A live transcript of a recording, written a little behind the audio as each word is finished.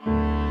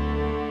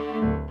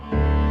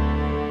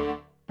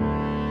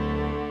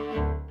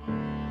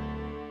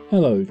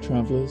Hello,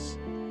 travellers,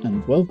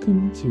 and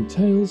welcome to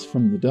Tales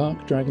from the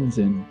Dark Dragon's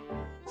Inn,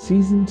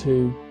 Season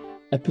 2,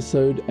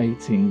 Episode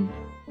 18,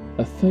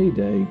 A Fey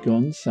Day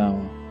Gone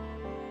Sour.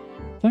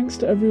 Thanks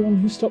to everyone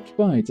who stopped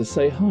by to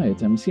say hi at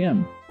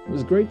MCM. It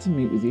was great to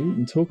meet with you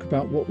and talk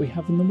about what we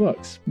have in the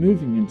works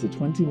moving into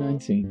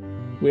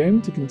 2019. We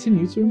aim to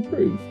continue to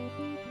improve.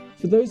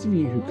 For those of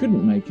you who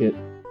couldn't make it,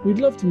 we'd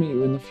love to meet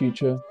you in the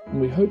future, and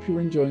we hope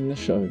you're enjoying the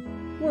show,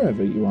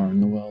 wherever you are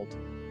in the world.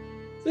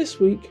 This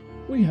week,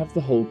 we have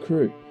the whole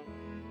crew.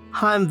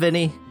 Hi, I'm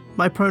Vinny.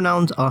 My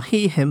pronouns are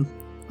he, him.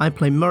 I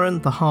play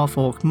Murren, the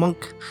half-orc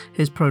monk.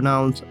 His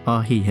pronouns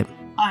are he, him.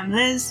 I'm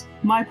Liz.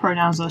 My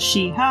pronouns are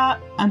she, her,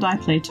 and I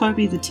play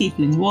Toby, the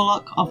tiefling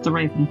warlock of the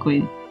Raven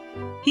Queen.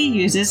 He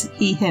uses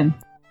he, him.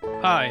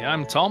 Hi,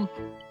 I'm Tom.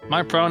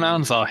 My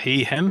pronouns are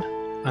he, him,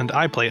 and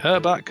I play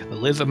Urbak, the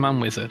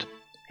lizardman wizard.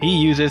 He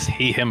uses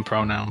he, him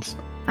pronouns.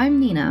 I'm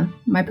Nina.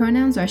 My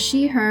pronouns are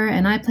she, her,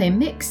 and I play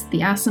Mix,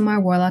 the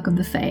Aasimar warlock of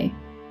the Fae.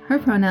 Her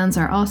pronouns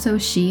are also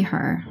she,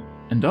 her.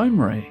 And I'm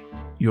Ray,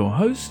 your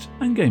host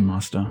and game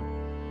master.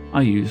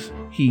 I use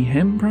he,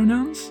 him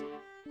pronouns.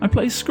 I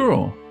play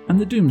Squirrel and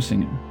the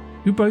Doomsinger,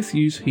 who both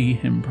use he,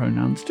 him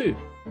pronouns too.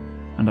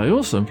 And I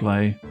also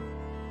play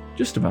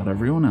just about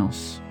everyone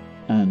else.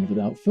 And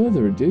without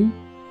further ado,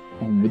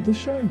 on with the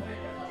show.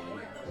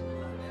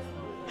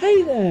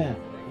 Hey there!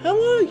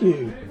 How are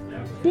you?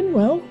 Been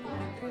well?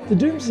 The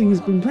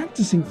Doomsinger's been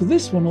practicing for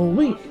this one all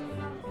week.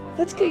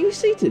 Let's get you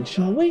seated,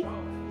 shall we?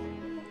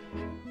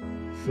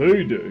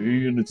 Fey Day,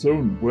 in its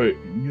own way,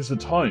 is a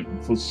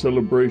time for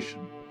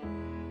celebration.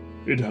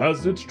 It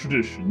has its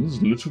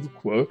traditions, lit with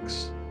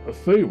quirks, a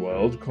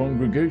Feywild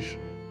congregation.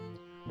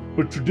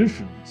 But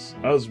traditions,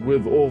 as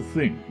with all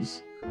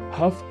things,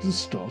 have to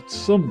start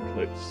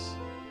someplace.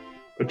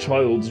 A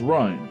child's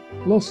rhyme,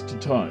 lost to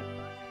time,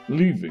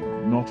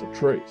 leaving not a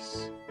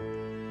trace.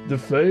 The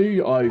Fey,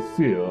 I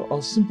fear,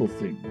 are simple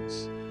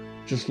things,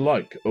 just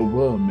like a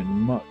worm in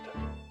mud.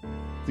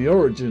 The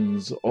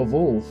origins of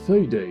all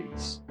Fey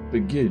Days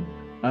begin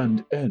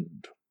and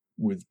end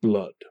with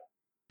blood.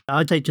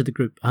 I'd say to the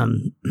group,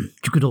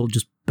 you could all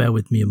just bear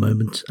with me a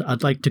moment.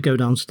 I'd like to go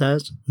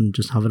downstairs and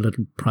just have a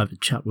little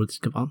private chat with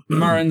Skavan.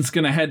 Murren's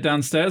going to head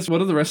downstairs. What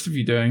are the rest of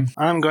you doing?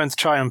 I'm going to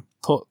try and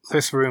put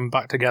this room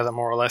back together,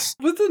 more or less.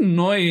 With the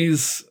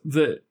noise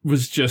that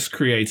was just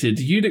created,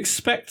 you'd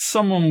expect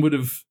someone would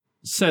have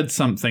said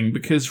something,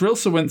 because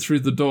Rilsa went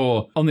through the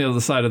door on the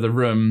other side of the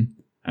room,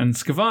 and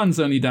Skavan's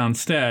only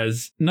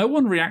downstairs. No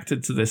one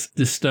reacted to this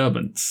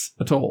disturbance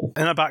at all.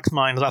 In Urbak's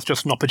mind, that's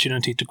just an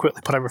opportunity to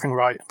quickly put everything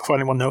right before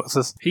anyone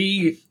notices.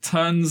 He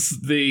turns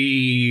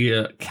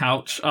the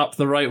couch up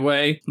the right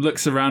way,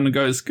 looks around and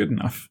goes, good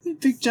enough.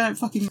 Big giant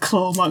fucking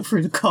claw mark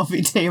through the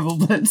coffee table,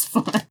 but it's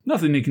fine.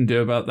 Nothing he can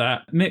do about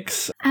that.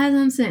 Mix. As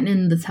I'm sitting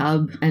in the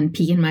tub and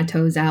peeking my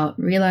toes out,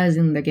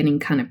 realizing they're getting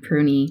kind of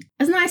pruny.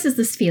 As nice as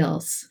this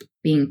feels,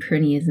 being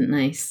pruny isn't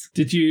nice.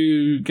 Did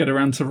you get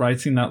around to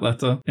writing that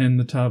letter in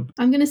the tub?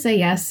 I'm going to say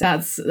yes.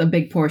 That's a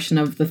big portion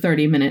of the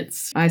 30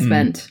 minutes I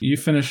spent. You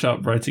finish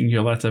up writing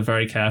your letter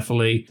very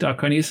carefully.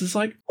 Darkonius is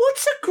like,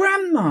 what's a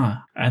grandma?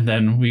 And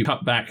then we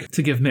cut back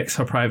to give Mix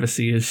her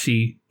privacy as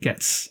she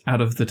gets out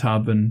of the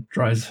tub and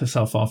dries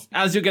herself off.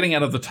 As you're getting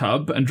out of the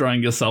tub and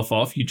drying yourself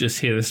off, you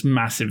just hear this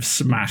massive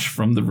smash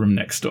from the room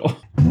next door.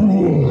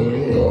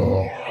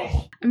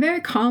 I'm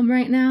very calm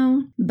right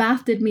now. The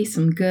bath did me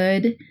some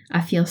good. I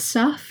feel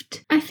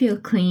soft. I feel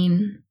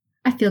clean.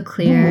 I feel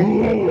clear.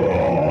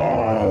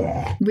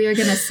 We are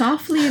going to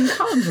softly and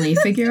calmly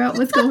figure out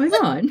what's going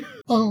on.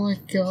 Oh my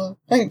god.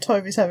 I think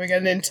Toby's having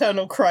an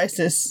internal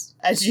crisis,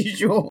 as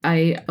usual.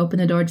 I open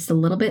the door just a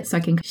little bit so I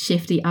can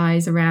shift the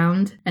eyes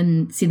around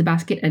and see the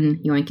basket and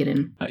yoink it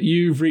in.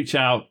 You reach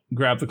out,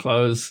 grab the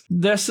clothes.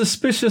 They're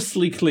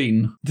suspiciously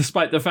clean,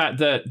 despite the fact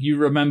that you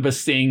remember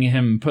seeing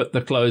him put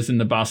the clothes in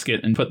the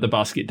basket and put the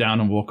basket down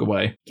and walk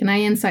away. Can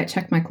I insight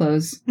check my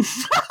clothes?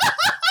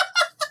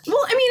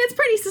 Well, I mean, it's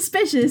pretty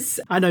suspicious.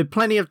 I know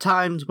plenty of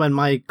times when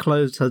my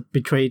clothes have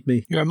betrayed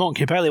me. You're a monk,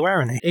 you're barely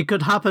wearing any. It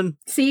could happen.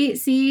 See,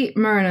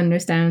 Murren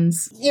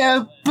understands.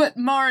 Yeah, but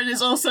Murren is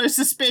also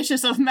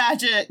suspicious of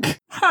magic.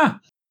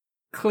 Ha!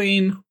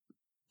 Clean.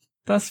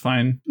 That's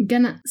fine. I'm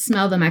gonna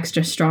smell them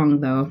extra strong,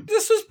 though.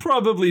 This was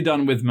probably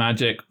done with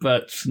magic,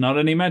 but not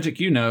any magic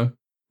you know.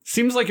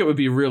 Seems like it would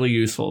be really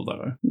useful,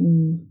 though.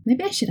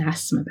 Maybe I should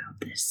ask them about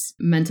this.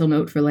 Mental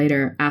note for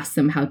later, ask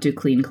them how to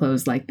clean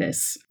clothes like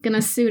this.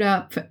 Gonna suit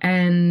up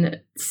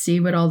and see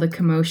what all the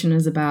commotion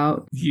is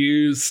about.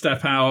 You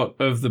step out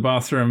of the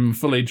bathroom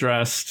fully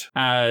dressed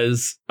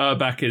as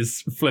Urbak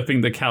is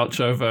flipping the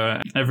couch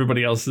over.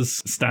 Everybody else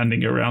is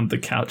standing around the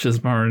couch as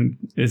Murren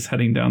is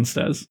heading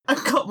downstairs.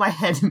 I've got my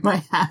head in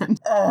my hand.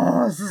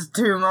 Oh, this is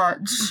too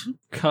much.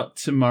 Cut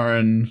to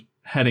Murren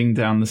heading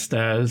down the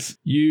stairs.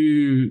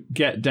 You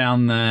get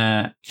down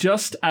there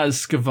just as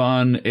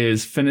Skavan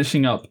is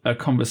finishing up a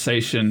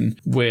conversation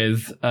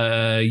with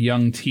a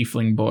young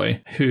tiefling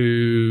boy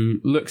who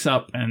looks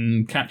up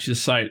and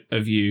catches sight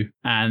of you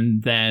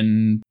and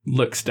then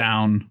looks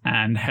down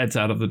and heads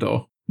out of the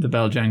door. The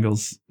bell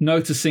jangles.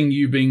 Noticing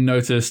you being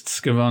noticed,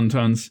 Skavan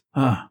turns.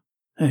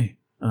 Hey,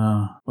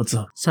 what's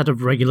up? Is that a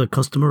regular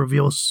customer of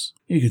yours?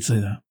 You could say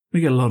that.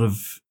 We get a lot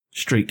of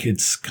street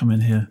kids come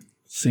in here,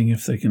 seeing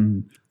if they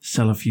can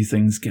sell a few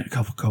things, get a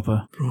couple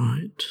copper.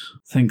 Right.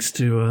 Thanks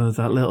to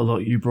that little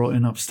lot you brought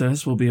in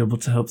upstairs, we'll be able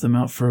to help them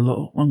out for a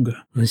lot longer.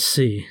 I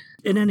see.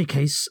 In any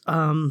case,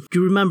 do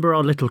you remember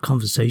our little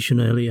conversation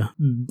earlier?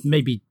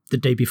 Maybe the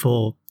day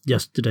before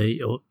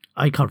yesterday, or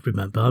I can't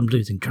remember. I'm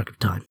losing track of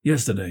time.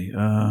 Yesterday,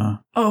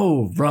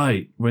 oh,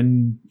 right,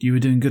 when you were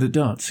doing good at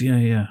darts.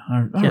 Yeah, I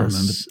remember.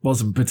 It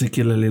wasn't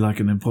particularly like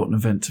an important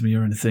event to me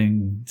or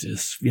anything.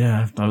 Just,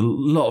 a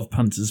lot of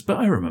punters, but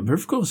I remember,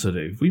 of course I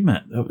do. We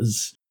met. That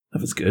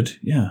was good,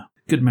 yeah.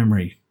 Good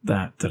memory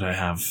that I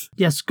have.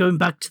 Yes, going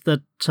back to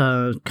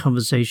that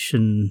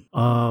conversation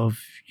of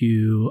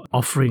you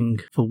offering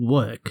for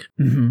work,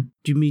 Mm-hmm.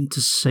 do you mean to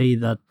say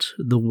that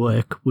the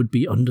work would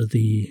be under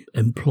the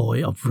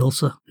employ of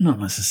Rilsa? Not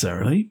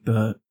necessarily,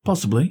 but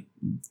possibly.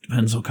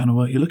 Depends what kind of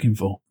work you're looking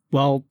for.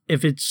 Well,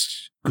 if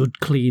it's good,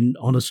 clean,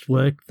 honest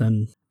work,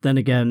 then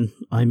again,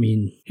 I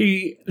mean...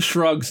 He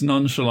shrugs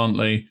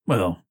nonchalantly.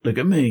 Well, look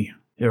at me.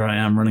 Here I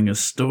am running a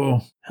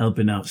store,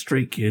 helping out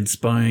street kids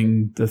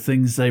buying the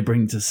things they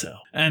bring to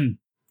sell. And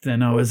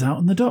then I was out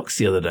on the docks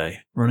the other day,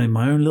 running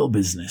my own little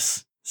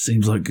business.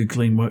 Seems like good,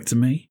 clean work to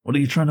me. What are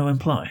you trying to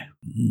imply?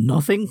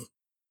 Nothing.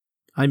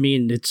 I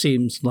mean, it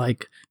seems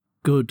like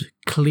good,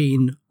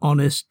 clean,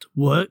 honest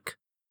work.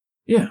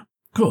 Yeah,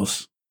 of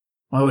course.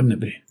 Why wouldn't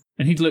it be?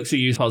 And he looks at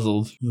you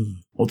puzzled.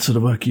 What sort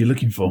of work are you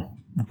looking for?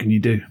 What can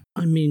you do?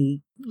 I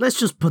mean, let's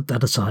just put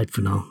that aside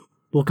for now.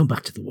 We'll come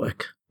back to the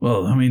work.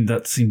 Well, I mean,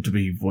 that seemed to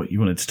be what you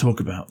wanted to talk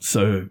about,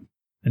 so...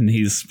 And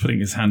he's putting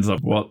his hands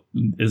up. What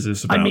is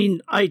this about? I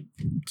mean,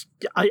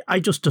 I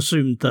just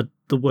assumed that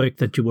the work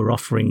that you were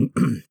offering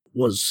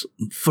was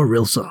for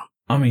Rilsa.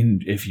 I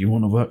mean, if you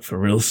want to work for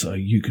Rilsa,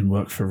 you can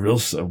work for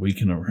Rilsa. We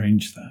can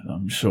arrange that,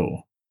 I'm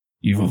sure.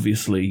 You've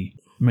obviously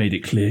made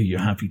it clear you're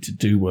happy to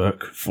do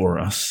work for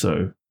us,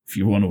 so if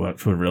you want to work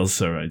for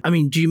Rilsa... I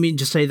mean, do you mean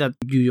to say that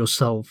you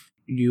yourself,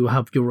 you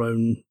have your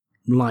own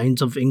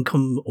lines of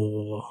income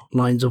or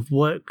lines of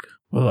work?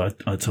 Well,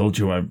 I told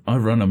you I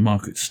run a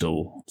market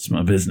stall. It's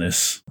my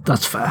business.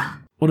 That's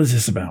fair. What is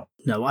this about?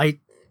 No,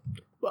 I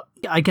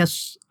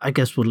guess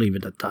we'll leave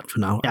it at that for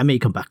now. I may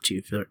come back to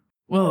you for it.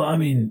 Well, I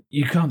mean,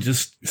 you can't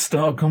just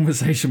start a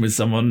conversation with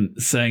someone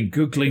saying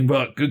good, clean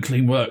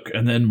work,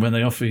 and then when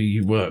they offer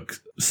you work,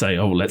 say,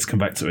 oh, let's come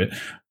back to it.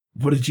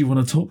 What did you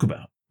want to talk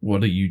about?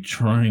 What are you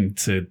trying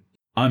to...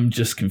 I'm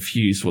just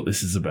confused what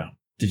this is about.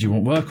 Did you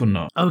want work or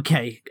not?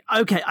 Okay,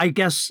 I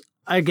guess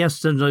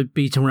there's no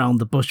beat around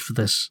the bush for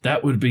this.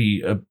 That would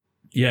be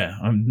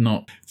I'm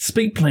not...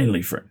 Speak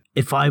plainly, friend.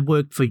 If I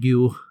worked for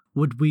you,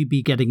 would we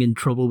be getting in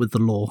trouble with the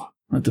law?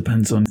 That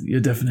depends on your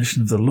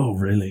definition of the law,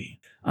 really.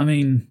 I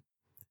mean,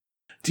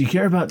 do you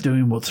care about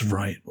doing what's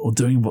right or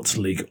doing what's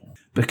legal?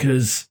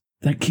 Because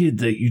that kid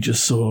that you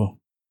just saw,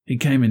 he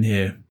came in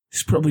here,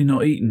 he's probably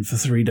not eaten for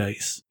 3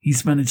 days.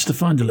 He's managed to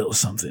find a little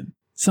something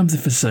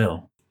for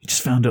sale. He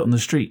just found it on the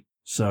street.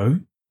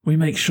 So... we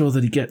make sure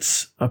that he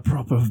gets a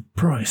proper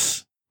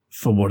price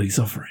for what he's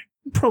offering.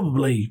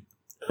 Probably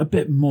a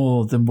bit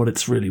more than what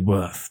it's really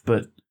worth,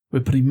 but we're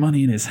putting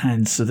money in his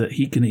hands so that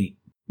he can eat.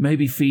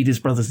 Maybe feed his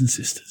brothers and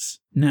sisters.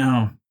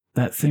 Now,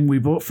 that thing we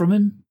bought from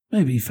him,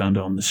 maybe he found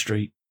it on the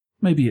street.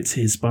 Maybe it's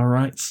his by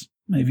rights.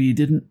 Maybe he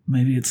didn't.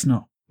 Maybe it's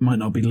not. Might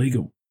not be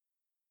legal.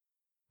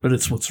 But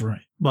it's what's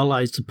right. Well,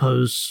 I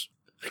suppose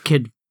a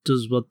kid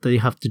does what they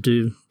have to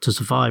do to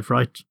survive,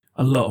 right?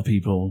 A lot of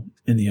people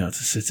in the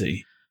outer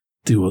city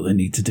do what they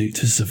need to do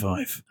to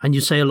survive. And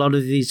you say a lot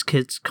of these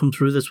kids come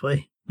through this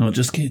way? Not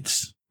just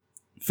kids.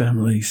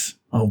 Families,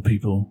 old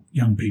people,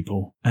 young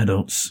people,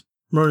 adults.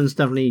 Morin's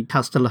definitely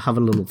has to have a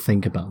little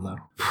think about that.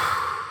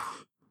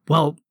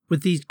 Well,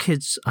 with these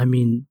kids, I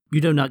mean,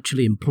 you don't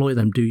actually employ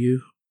them, do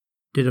you?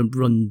 They don't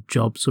run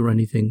jobs or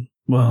anything?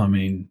 Well, I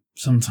mean,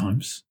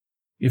 sometimes.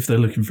 If they're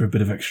looking for a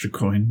bit of extra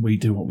coin, we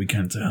do what we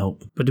can to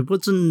help. But it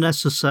wasn't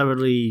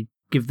necessarily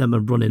give them a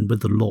run-in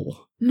with the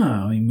law. No,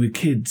 I mean, with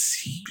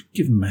kids, you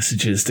give them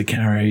messages to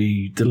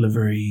carry,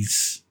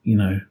 deliveries,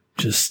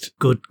 just...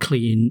 good,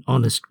 clean,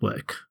 honest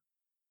work.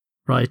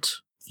 Right?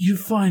 You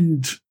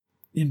find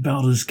in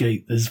Baldur's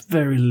Gate there's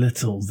very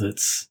little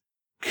that's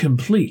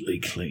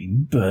completely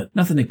clean, but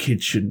nothing a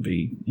kid shouldn't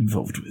be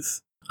involved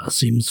with. That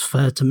seems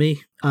fair to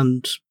me,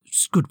 and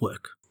it's good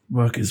work.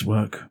 Work is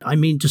work. I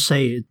mean to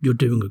say you're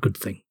doing a good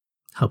thing.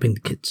 Helping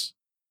the kids.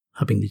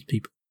 Helping these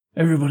people.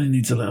 Everybody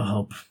needs a little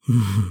help.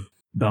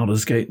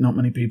 Baldur's Gate, not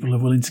many people are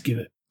willing to give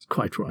it.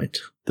 Quite right.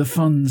 The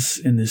funds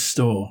in this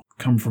store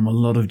come from a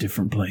lot of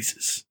different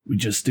places. We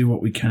just do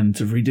what we can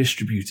to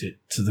redistribute it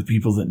to the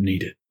people that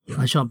need it.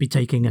 I shan't be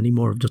taking any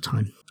more of your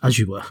time, as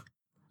you were.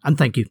 And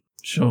thank you.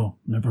 Sure,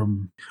 no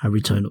problem. I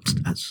return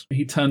upstairs.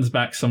 He turns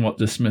back somewhat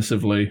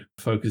dismissively,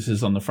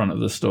 focuses on the front of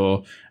the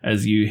store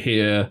as you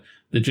hear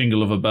the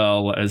jingle of a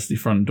bell as the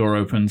front door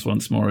opens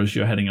once more as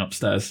you're heading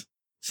upstairs.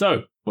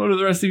 So, what are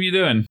the rest of you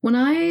doing? When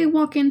I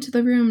walk into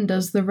the room,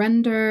 does the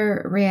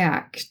render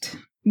react?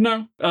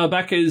 No.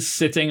 Urbak is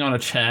sitting on a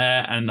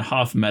chair and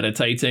half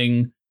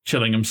meditating,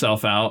 chilling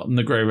himself out, and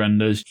the Grey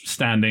Render's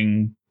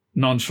standing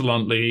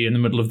nonchalantly in the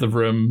middle of the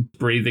room,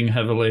 breathing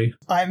heavily.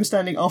 I'm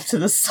standing off to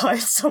the side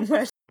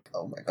somewhere.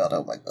 Oh my god,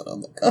 oh my god, oh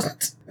my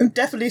god. I'm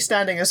definitely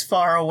standing as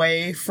far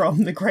away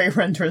from the Grey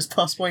Render as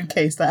possible in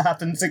case that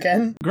happens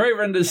again. Grey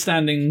Render's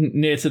standing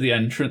near to the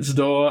entrance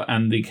door,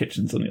 and the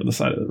kitchen's on the other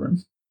side of the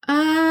room.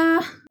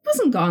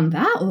 Wasn't gone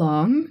that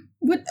long.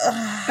 What?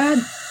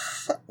 A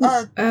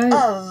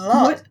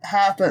lot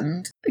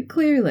happened.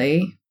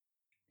 Clearly.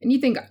 And you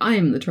think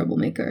I'm the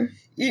troublemaker?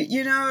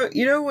 You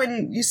know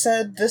when you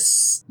said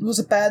this was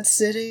a bad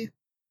city?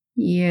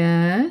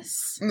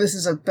 Yes. This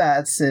is a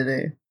bad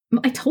city.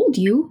 I told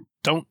you.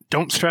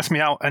 Don't stress me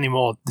out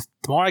anymore.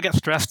 The more I get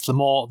stressed, the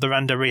more the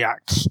render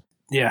reacts.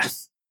 Yeah,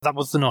 that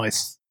was the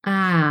noise.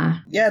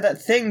 Ah. Yeah,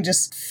 that thing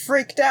just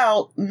freaked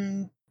out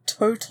and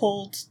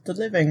totaled the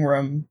living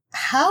room.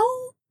 How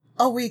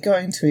are we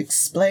going to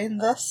explain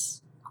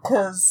this?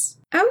 Because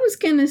I was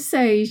gonna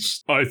say...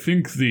 I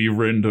think the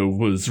render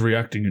was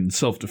reacting in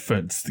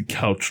self-defense. The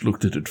couch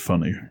looked at it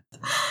funny.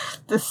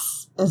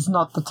 this is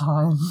not the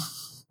time.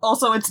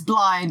 Also, it's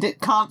blind.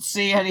 It can't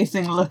see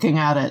anything looking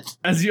at it.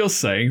 As you're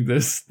saying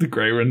this, the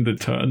Grey Render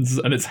turns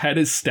and its head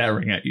is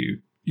staring at you.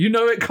 You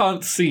know it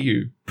can't see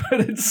you,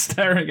 but it's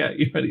staring at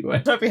you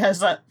anyway. Toby has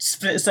that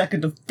split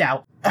second of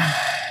doubt.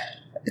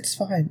 It's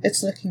fine.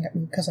 It's looking at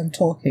me because I'm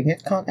talking.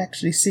 It can't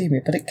actually see me,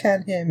 but it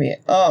can hear me.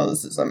 Oh,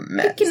 this is a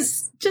mess. It can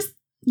just,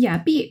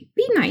 be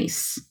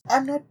nice.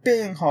 I'm not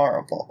being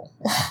horrible.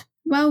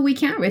 Well, we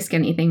can't risk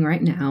anything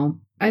right now.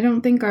 I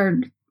don't think our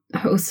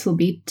hosts will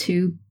be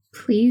too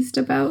pleased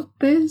about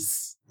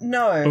this.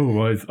 No.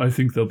 Oh, I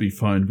think they'll be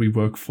fine. We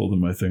work for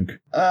them, I think.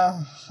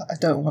 I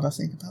don't want to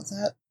think about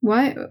that.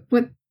 Why?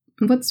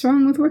 What's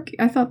wrong with working?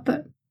 I thought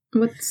that...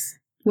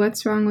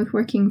 What's wrong with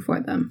working for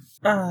them?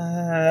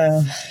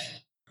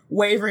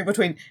 Wavering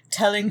between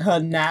telling her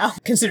now,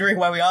 considering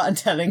where we are, and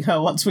telling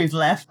her once we've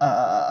left.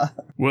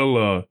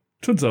 Well,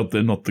 turns out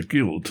they're not the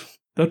guild.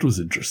 That was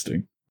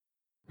interesting.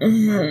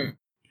 Mm-hmm.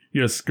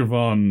 Yes,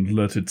 Gavan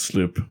let it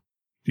slip.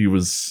 He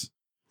was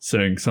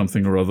saying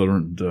something or other,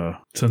 and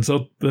turns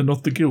out they're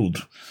not the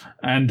guild.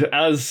 And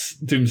as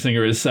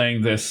Doomsinger is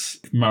saying this,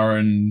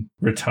 Murren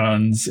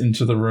returns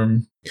into the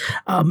room.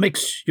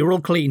 Mix, you're all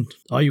clean.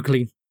 Are you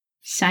clean?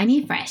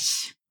 Shiny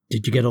fresh.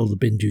 Did you get all the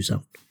bin juice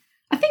out?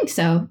 I think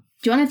so.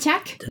 Do you want to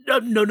check? No,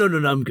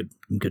 I'm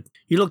good.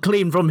 You look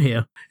clean from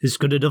here. It's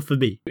good enough for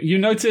me. You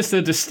notice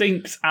a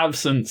distinct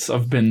absence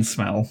of bin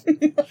smell.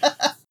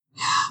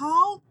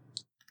 How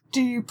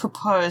do you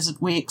propose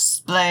that we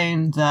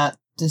explain that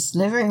this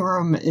living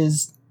room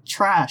is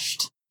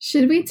trashed?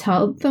 Should we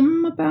tell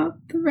them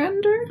about the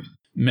render?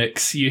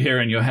 Mix, you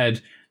hear in your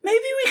head,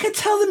 maybe we could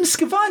tell them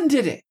Skavan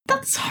did it.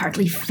 That's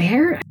hardly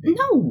fair.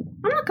 No,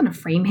 I'm not going to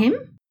frame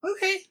him.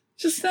 Okay,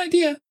 just an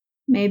idea.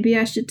 Maybe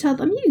I should tell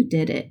them you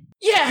did it.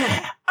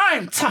 Yeah,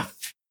 I'm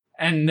tough.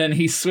 And then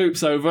he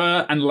swoops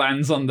over and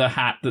lands on the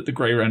hat that the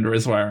Grey Render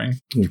is wearing.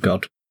 Oh,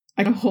 God.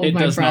 I can hold it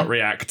my does breath. not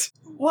react.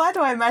 Why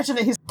do I imagine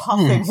that he's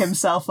puffing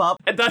himself up?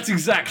 And that's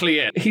exactly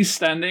it. He's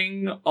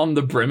standing on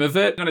the brim of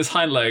it on his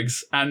hind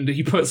legs, and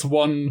he puts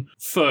one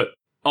foot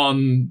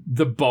on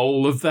the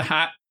bowl of the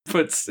hat,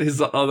 puts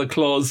his other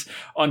claws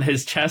on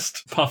his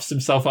chest, puffs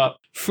himself up,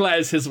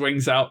 flares his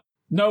wings out.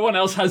 No one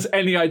else has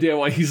any idea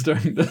why he's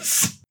doing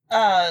this.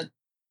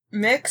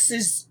 Mix,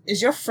 is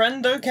your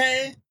friend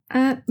okay?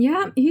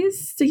 Yeah,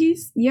 he's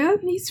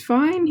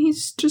fine.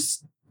 He's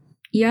just,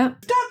 yeah.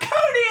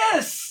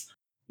 Darkonius!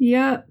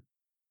 Yeah.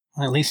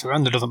 At least the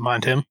render doesn't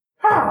mind him.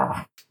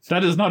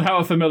 That is not how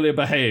a familiar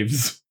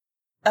behaves.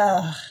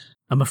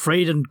 I'm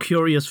afraid and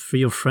curious for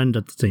your friend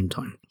at the same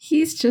time.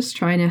 He's just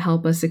trying to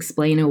help us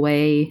explain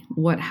away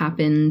what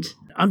happened.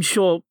 I'm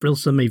sure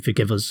Brilsa may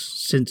forgive us,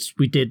 since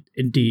we did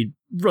indeed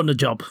run a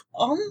job.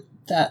 On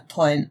that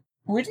point,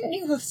 wouldn't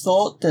you have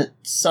thought that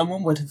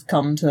someone would have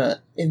come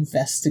to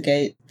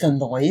investigate the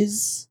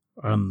noise?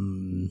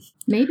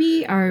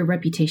 Maybe our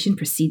reputation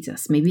precedes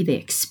us. Maybe they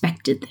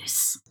expected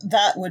this.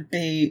 That would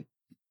be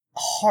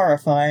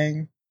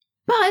horrifying.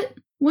 But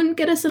wouldn't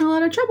get us in a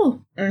lot of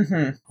trouble.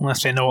 Mm-hmm.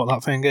 Unless they know what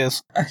that thing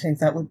is. I think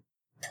that would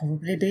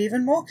probably be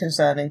even more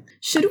concerning.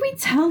 Should we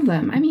tell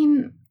them? I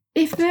mean,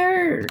 if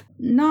they're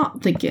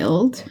not the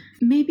guild,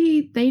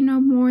 maybe they know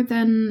more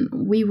than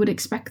we would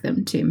expect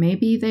them to.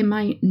 Maybe they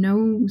might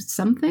know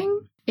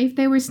something. If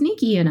they were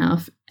sneaky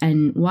enough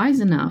and wise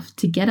enough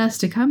to get us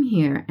to come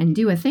here and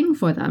do a thing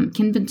for them,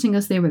 convincing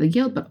us they were the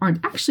guild but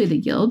aren't actually the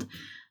guild,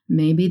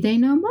 maybe they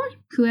know more,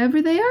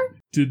 whoever they are.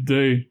 Did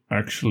they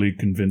actually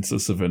convince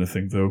us of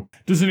anything, though?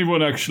 Does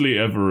anyone actually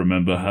ever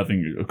remember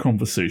having a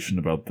conversation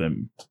about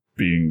them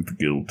being the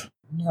guild?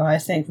 No, I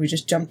think we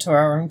just jumped to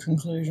our own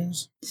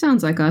conclusions.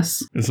 Sounds like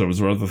us. Yes, I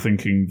was rather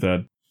thinking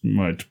that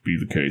might be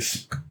the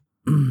case.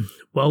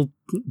 Well,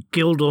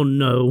 guild or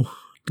no,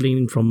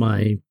 gleaning from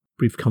my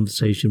brief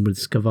conversation with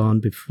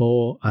Skavan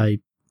before, I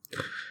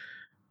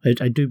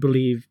do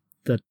believe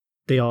that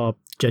they are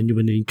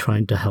genuinely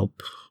trying to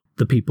help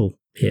the people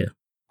here.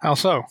 How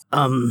so?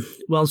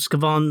 Well,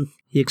 Skavan,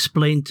 He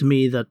explained to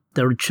me that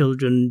there are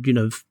children,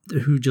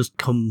 who just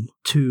come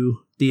to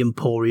the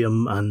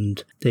Emporium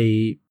and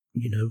they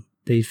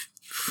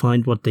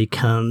find what they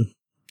can,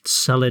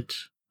 sell it,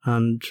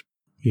 and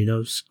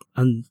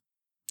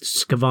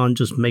Skavan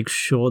just makes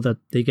sure that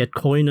they get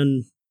coin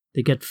and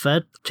they get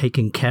fed,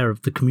 taking care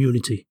of the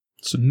community.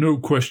 It's a no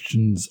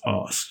questions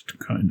asked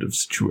kind of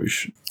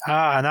situation.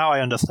 Now I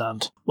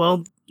understand.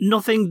 Well,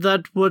 nothing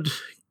that would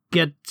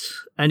get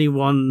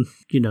anyone,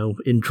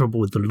 in trouble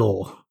with the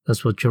law.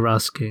 That's what you're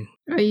asking.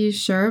 Are you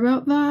sure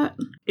about that?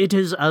 It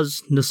is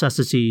as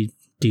necessity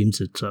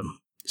deems it.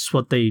 It's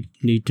what they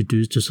need to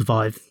do to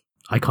survive.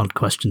 I can't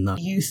question that.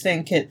 You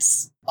think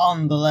it's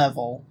on the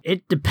level?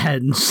 It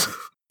depends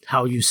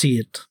how you see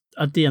it.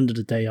 At the end of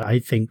the day, I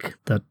think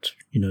that,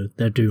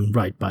 they're doing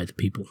right by the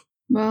people.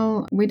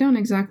 Well, we don't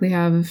exactly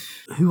have...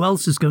 Who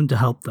else is going to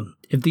help them?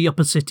 If the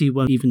upper city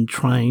weren't even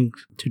trying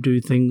to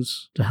do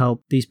things to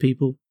help these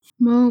people?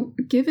 Well,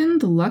 given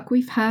the luck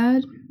we've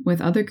had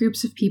with other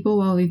groups of people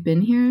while we've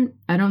been here,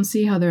 I don't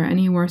see how they're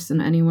any worse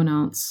than anyone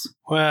else.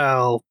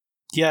 Well,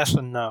 yes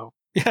and no.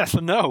 Yes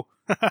and no.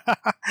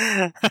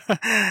 I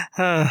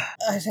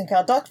think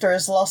our doctor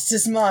has lost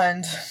his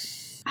mind.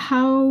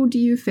 How do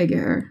you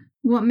figure?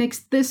 What makes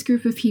this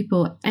group of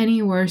people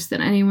any worse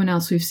than anyone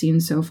else we've seen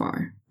so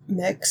far?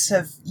 Mix,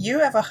 have you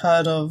ever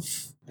heard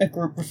of a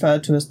group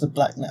referred to as the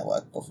Black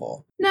Network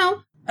before?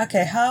 No.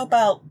 Okay, how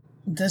about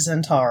the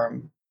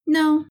Zentarum?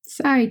 No.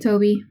 Sorry,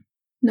 Toby.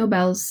 No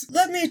bells.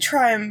 Let me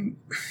try and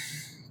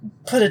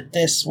put it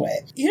this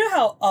way. You know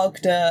how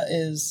Ogda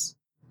is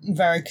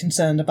very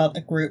concerned about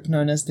a group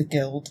known as the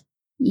Guild?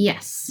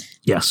 Yes.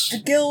 Yes. The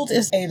Guild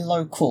is a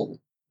local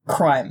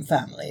crime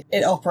family.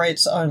 It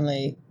operates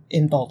only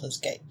in Baldur's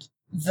Gate.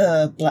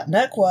 The Black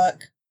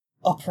Network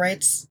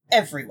operates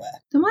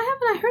everywhere. Then why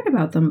haven't I heard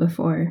about them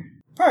before?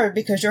 Probably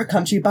because you're a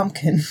country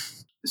bumpkin.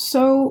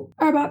 So,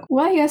 Arbok,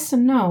 why yes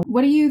and no?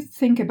 What do you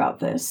think about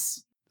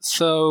this?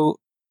 So,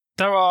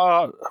 there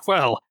are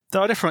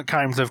different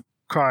kinds of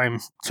crime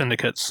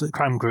syndicates,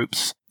 crime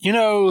groups. You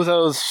know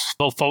those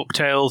little folk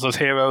tales of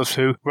heroes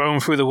who roam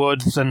through the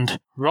woods and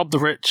rob the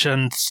rich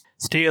and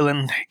steal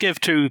and give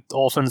to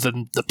orphans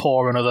and the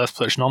poor and other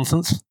such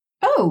nonsense?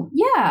 Oh,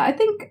 yeah, I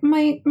think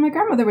my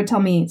grandmother would tell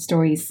me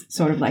stories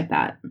sort of like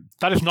that.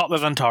 That is not the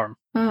Zentarum.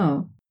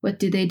 Oh, what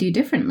do they do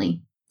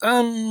differently?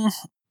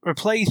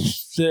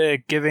 Replace the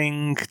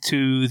giving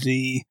to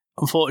the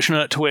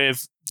unfortunate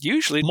with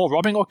usually more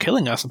robbing or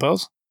killing, I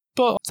suppose.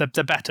 But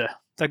they're better.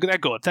 They're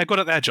good. They're good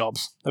at their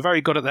jobs. They're very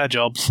good at their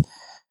jobs.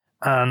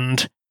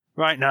 And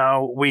right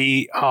now,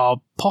 we are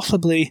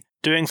possibly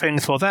doing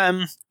things for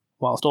them,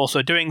 whilst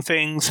also doing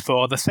things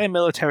for the same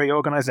military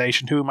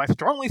organisation whom I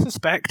strongly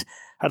suspect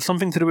had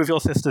something to do with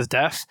your sister's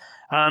death,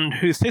 and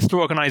whose sister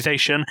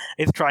organisation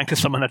is trying to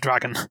summon a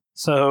dragon.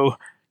 So,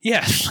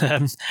 yes,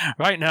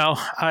 right now,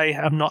 I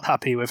am not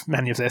happy with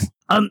many of this.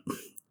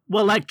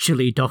 Well,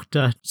 actually,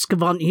 Dr.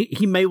 Skavan,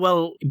 he may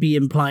well be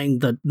implying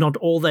that not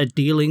all their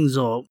dealings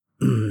are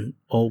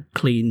all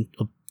clean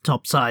or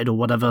topside or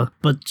whatever,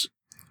 but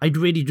I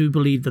really do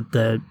believe that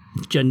they're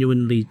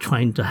genuinely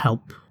trying to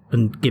help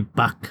and give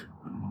back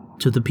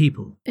to the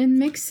people. In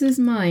Mix's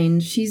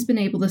mind, she's been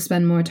able to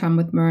spend more time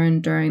with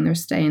Murren during their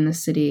stay in the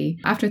city,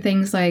 after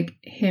things like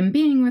him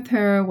being with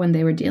her when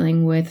they were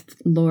dealing with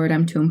Lord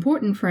I'm Too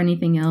Important for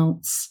Anything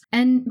Else,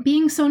 and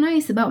being so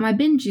nice about my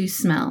bin juice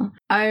smell.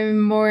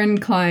 I'm more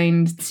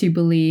inclined to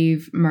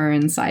believe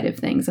Murren's side of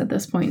things at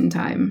this point in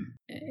time.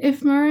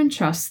 If Murren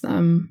trusts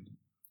them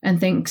and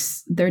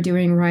thinks they're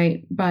doing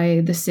right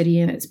by the city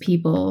and its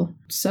people,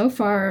 so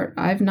far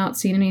I've not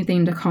seen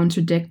anything to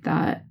contradict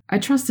that. I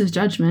trust his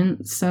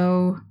judgment,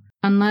 so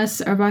unless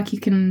Arbok, you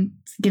can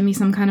give me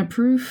some kind of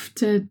proof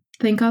to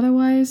think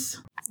otherwise.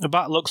 The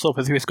bat looks up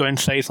as if he's going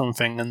to say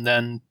something and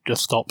then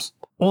just stops.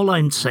 All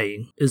I'm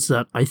saying is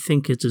that I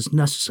think it is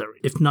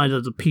necessary. If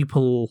neither the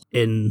people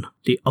in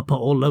the upper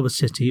or lower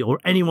city or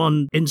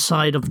anyone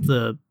inside of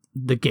the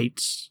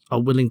gates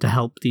are willing to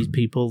help these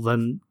people,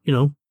 then,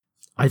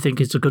 I think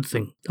it's a good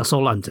thing. That's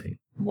all I'm saying.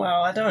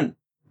 Well, I don't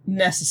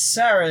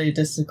necessarily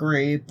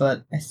disagree,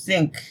 but I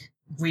think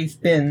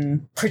we've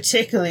been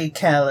particularly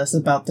careless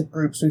about the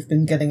groups we've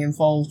been getting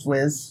involved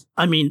with.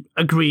 I mean,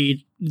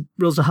 agreed.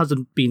 Rosa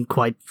hasn't been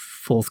quite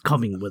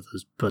forthcoming with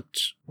us, but...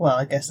 Well,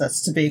 I guess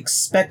that's to be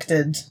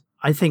expected.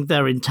 I think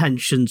their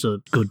intentions are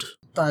good.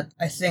 But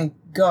I think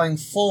going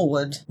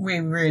forward, we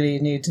really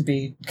need to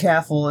be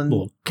careful and...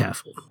 More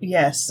careful.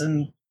 Yes,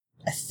 and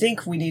I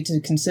think we need to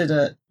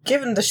consider,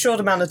 given the short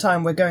amount of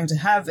time we're going to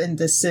have in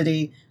this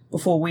city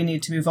before we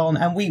need to move on,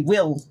 and we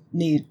will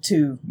need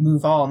to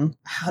move on,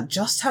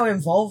 how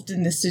involved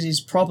in this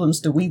city's problems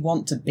do we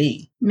want to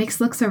be?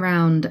 Mix looks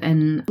around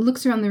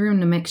the room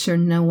to make sure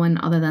no one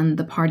other than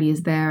the party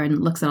is there,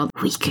 and looks at all.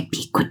 We could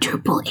be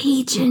quadruple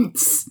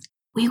agents.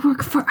 We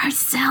work for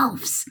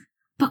ourselves,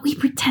 but we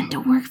pretend to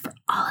work for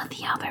all of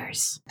the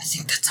others. I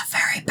think that's a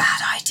very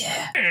bad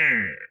idea.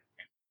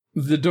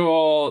 The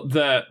door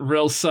that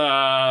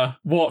Rilsa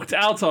walked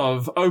out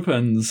of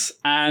opens,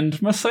 and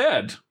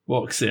Masayed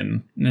walks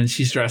in, and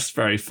she's dressed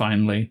very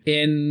finely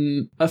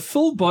in a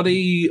full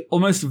body,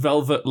 almost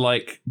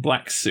velvet-like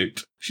black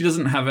suit. She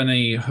doesn't have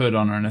any hood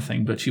on or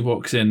anything, but she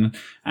walks in,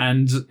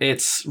 and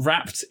it's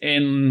wrapped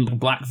in a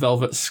black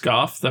velvet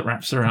scarf that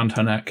wraps around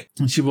her neck.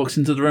 And she walks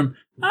into the room.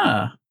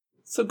 Ah,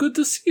 so good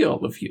to see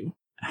all of you.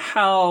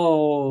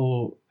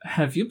 How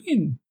have you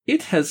been?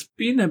 It has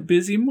been a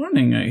busy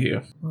morning, I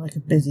hear. Like a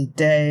busy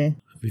day.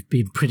 We've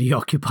been pretty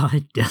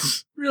occupied,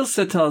 yes.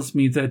 Rilsa tells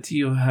me that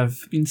you have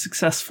been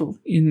successful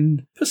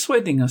in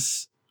persuading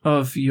us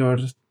of your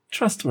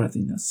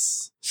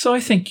trustworthiness. So I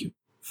thank you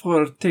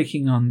for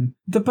taking on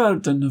the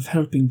burden of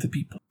helping the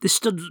people. This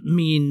doesn't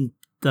mean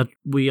that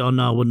we are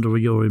now under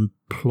your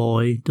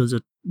employ, does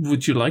it?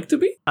 Would you like to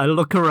be? I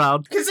look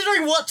around.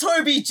 Considering what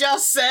Toby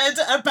just said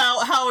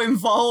about how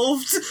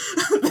involved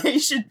they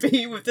should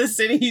be with the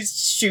city, he's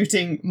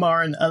shooting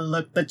Marin a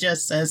look that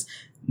just says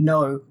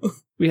no.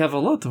 We have a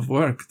lot of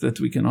work that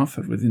we can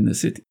offer within the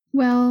city.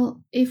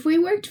 Well, if we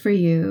worked for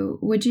you,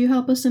 would you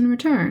help us in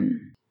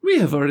return? We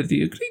have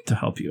already agreed to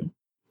help you.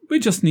 We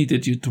just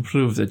needed you to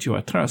prove that you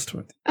are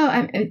trustworthy.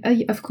 Oh,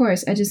 of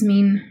course. I just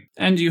mean...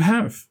 And you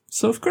have.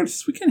 So, of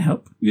course, we can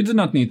help. You do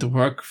not need to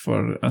work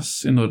for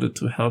us in order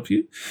to help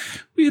you.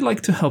 We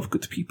like to help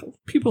good people.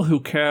 People who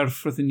care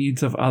for the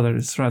needs of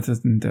others rather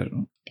than their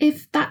own.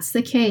 If that's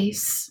the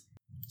case,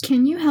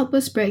 can you help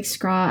us break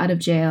Scraw out of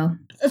jail?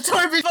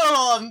 Toby full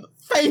on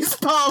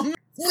facepalm.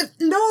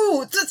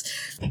 No,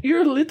 that's...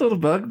 Your little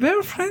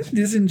bugbear friend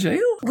is in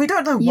jail? We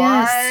don't know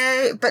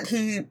why, but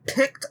he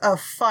picked a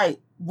fight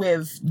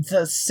with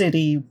the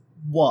city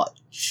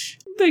watch.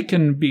 They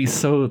can be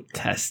so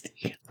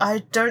testy.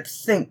 I don't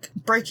think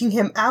breaking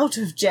him out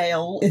of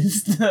jail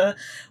is the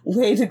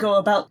way to go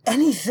about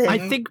anything.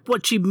 I think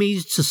what she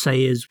means to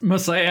say is...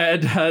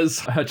 Musayed has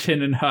her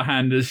chin in her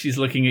hand as she's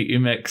looking at you,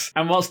 Mix.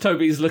 And whilst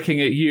Toby's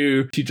looking at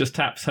you, she just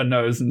taps her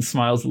nose and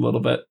smiles a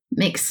little bit.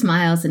 Mix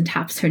smiles and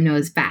taps her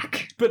nose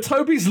back. But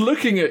Toby's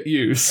looking at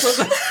you, so...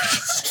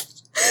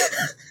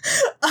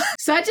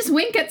 So I just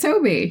wink at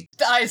Toby.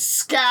 I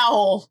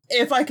scowl.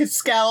 If I could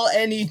scowl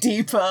any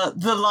deeper,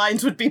 the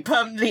lines would be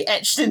permanently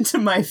etched into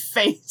my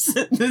face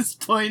at this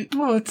point.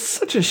 Oh, it's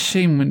such a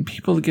shame when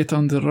people get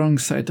on the wrong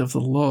side of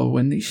the law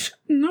when they should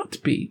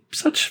not be.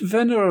 Such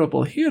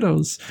venerable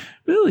heroes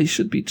really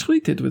should be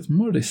treated with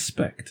more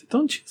respect,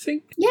 don't you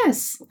think?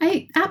 Yes,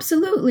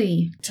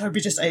 absolutely.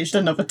 Toby just aged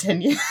another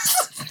 10 years.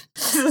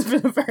 This has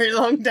been a very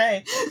long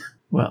day.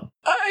 Well,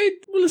 I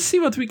will see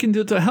what we can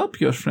do to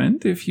help your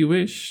friend, if you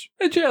wish.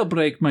 A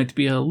jailbreak might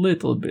be a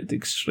little bit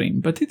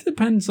extreme, but it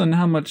depends on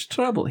how much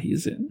trouble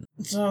he's in.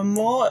 The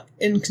more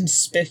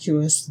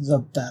inconspicuous, the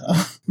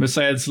better.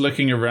 Besides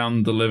looking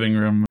around the living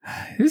room,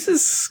 this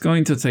is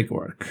going to take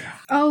work.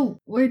 Oh,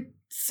 we're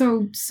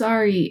so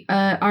sorry.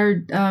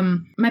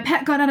 My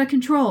pet got out of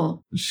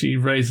control. She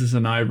raises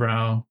an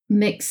eyebrow.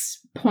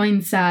 Mix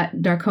points at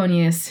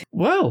Darconius.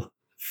 Well,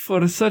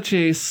 for such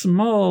a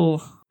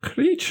small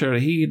creature,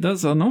 he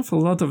does an awful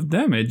lot of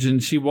damage.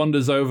 And she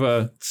wanders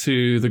over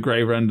to the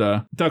Grey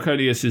Render.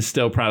 Darconius is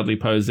still proudly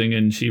posing,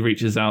 and she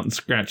reaches out and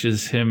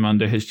scratches him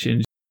under his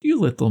chin. You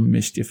little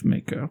mischief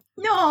maker.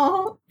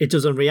 No. It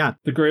doesn't react.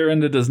 The Grey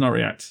Render does not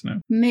react,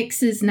 no.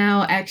 Mix is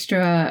now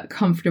extra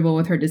comfortable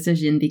with her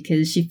decision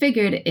because she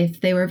figured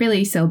if they were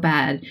really so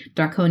bad,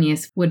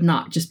 Darconius would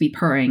not just be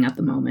purring at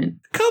the moment.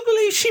 Can't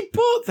believe she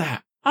bought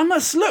that. I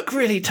must look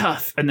really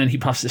tough. And then he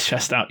puffs his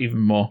chest out even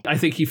more. I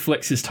think he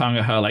flicks his tongue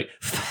at her like,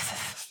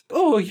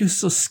 oh, you're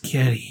so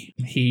scary.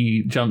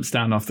 He jumps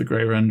down off the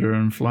Grey Render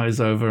and flies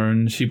over,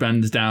 and she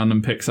bends down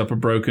and picks up a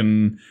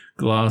broken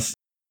glass.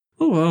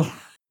 Oh, well.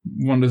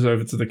 Wanders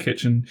over to the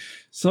kitchen.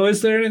 So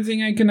is there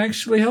anything I can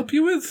actually help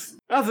you with?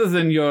 Other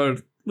than your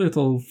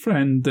little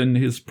friend and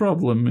his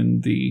problem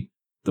in the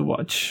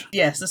watch.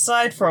 Yes,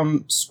 aside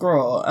from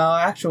Scraw, our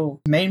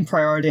actual main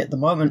priority at the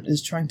moment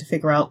is trying to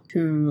figure out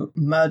who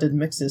murdered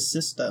Mix's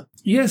sister.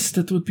 Yes,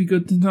 that would be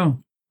good to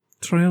know.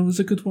 Trail is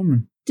a good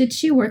woman. Did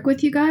she work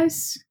with you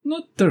guys?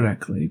 Not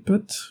directly,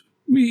 but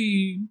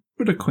we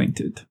were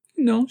acquainted.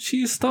 No,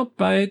 she stopped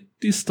by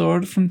the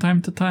store from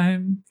time to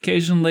time,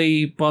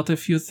 occasionally bought a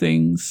few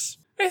things.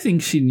 I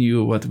think she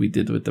knew what we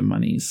did with the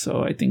money,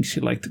 so I think she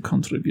liked to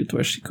contribute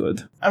where she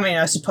could. I mean,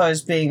 I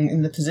suppose being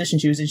in the position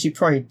she was in, she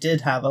probably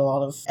did have a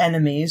lot of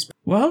enemies.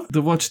 Well,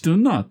 the Watch do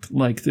not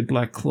like the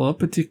Black Claw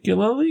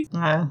particularly.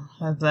 I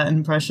have that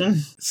impression.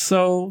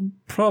 So,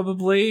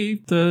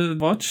 probably the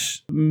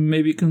Watch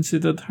maybe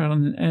considered her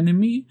an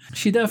enemy.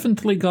 She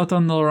definitely got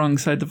on the wrong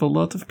side of a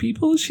lot of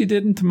people. She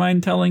didn't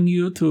mind telling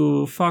you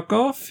to fuck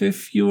off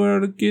if you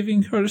were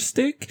giving her a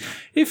stick.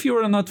 If you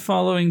were not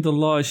following the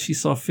law, she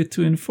saw fit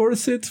to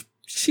enforce it.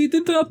 She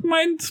did not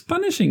mind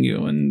punishing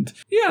you. And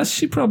yes,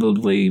 she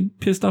probably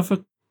pissed off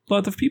a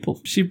lot of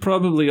people. She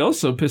probably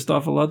also pissed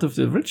off a lot of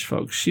the rich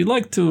folks. She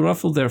liked to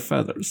ruffle their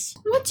feathers.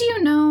 What do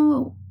you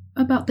know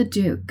about the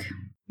Duke?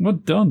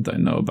 What don't I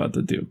know about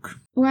the Duke?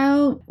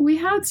 Well, we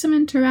had some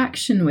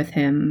interaction with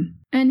him,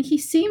 and he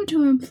seemed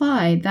to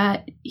imply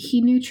that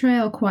he knew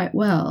Trail quite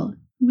well.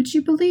 Would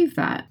you believe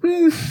that?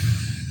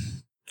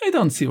 I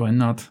don't see why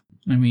not.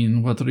 I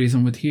mean, what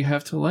reason would he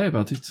have to lie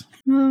about it?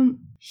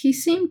 He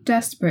seemed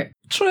desperate.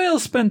 Trail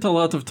spent a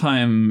lot of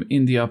time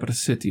in the Upper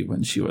City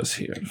when she was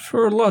here,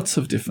 for lots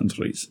of different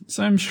reasons.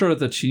 I'm sure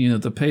that she knew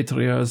the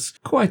Patriarchs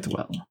quite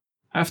well.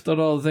 After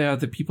all, they are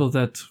the people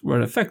that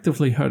were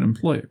effectively her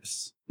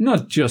employers.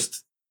 Not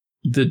just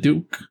the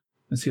Duke,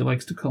 as he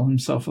likes to call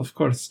himself, of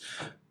course,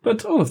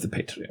 but all of the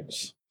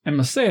Patriarchs. I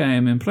must say I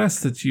am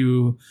impressed that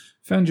you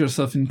found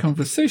yourself in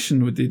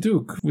conversation with the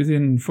Duke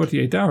within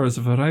 48 hours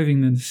of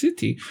arriving in the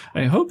city.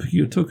 I hope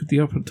you took the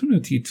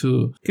opportunity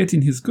to get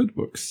in his good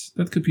books.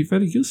 That could be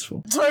very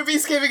useful.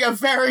 Toby's giving a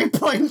very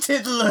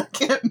pointed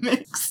look at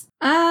Mix.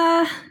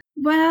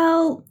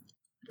 Well,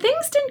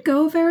 things didn't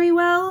go very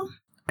well.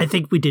 I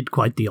think we did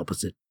quite the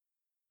opposite.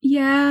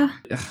 Yeah.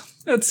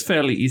 That's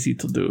fairly easy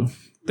to do.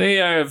 They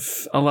have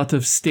a lot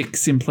of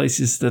sticks in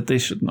places that they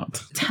should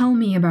not. Tell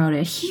me about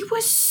it. He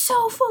was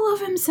so full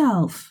of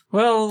himself.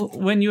 Well,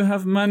 when you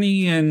have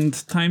money and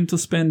time to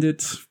spend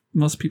it,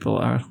 most people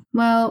are.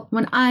 Well,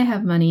 when I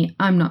have money,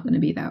 I'm not going to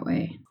be that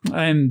way.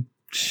 I'm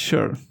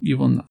sure you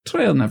will not.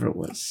 Trail never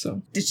was,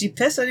 so. Did she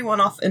piss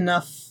anyone off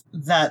enough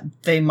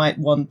that they might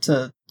want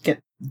to get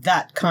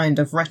that kind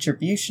of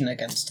retribution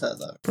against her,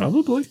 though?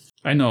 Probably.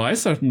 I know I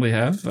certainly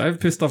have.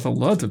 I've pissed off a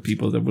lot of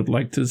people that would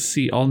like to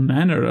see all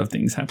manner of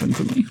things happen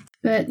to me.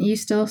 But you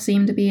still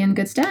seem to be in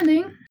good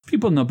standing.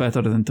 People know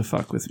better than to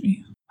fuck with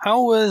me.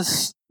 How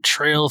was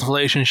Trail's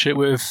relationship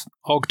with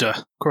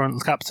Ogda,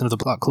 current captain of the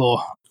Black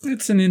Claw?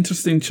 It's an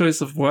interesting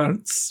choice of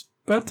words,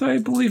 but I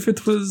believe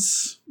it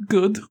was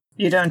good.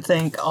 You don't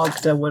think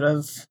Ogda would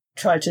have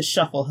tried to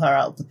shuffle her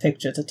out of the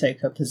picture to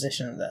take her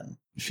position then?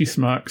 She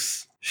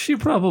smirks. She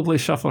probably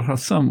shuffled her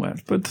somewhere,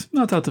 but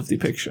not out of the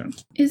picture.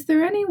 Is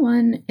there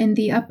anyone in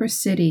the Upper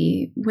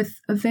City with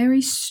a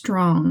very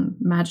strong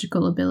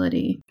magical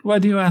ability? Why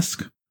do you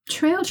ask?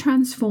 Trail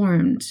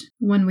transformed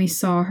when we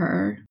saw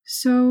her.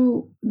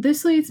 So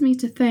this leads me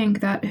to think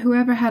that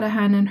whoever had a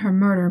hand in her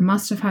murder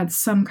must have had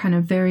some kind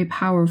of very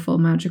powerful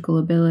magical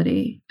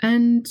ability.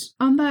 And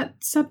on that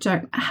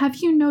subject, have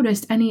you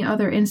noticed any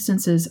other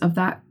instances of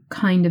that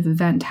kind of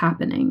event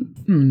happening?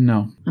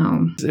 No.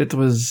 Oh. It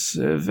was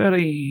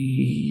very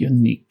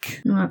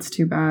unique. Well, that's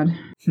too bad.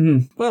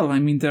 Well, I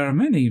mean, there are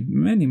many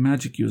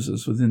magic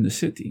users within the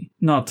city.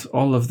 Not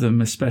all of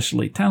them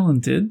especially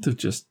talented.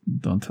 Just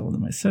don't tell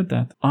them I said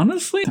that.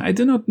 Honestly, I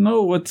do not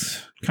know what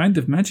kind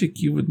of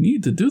magic you would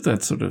need to do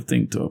that sort of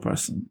thing to a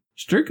person.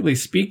 Strictly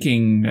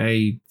speaking,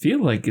 I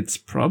feel like it's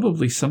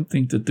probably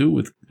something to do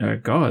with a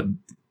god,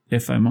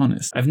 if I'm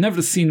honest. I've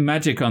never seen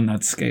magic on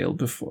that scale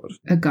before.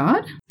 A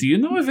god? Do you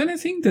know of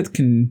anything that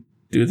can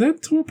do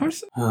that to a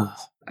person?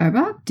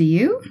 Arbok, do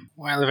you?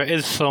 Well, if it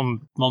is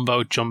some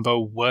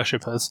mumbo-jumbo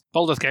worshippers,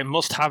 Baldur's Gate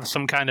must have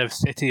some kind of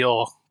city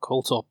or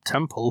cult or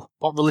temple.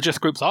 What religious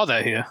groups are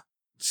there here?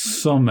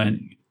 So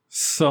many.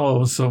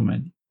 So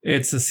many.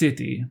 It's a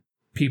city.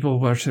 People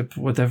worship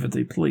whatever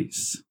they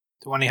please.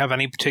 Do any have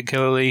any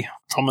particularly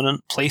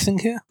prominent placing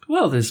here?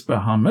 Well, there's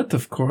Bahamut,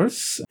 of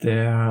course.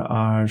 There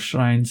are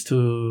shrines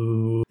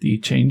to the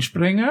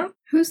Changebringer.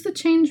 Who's the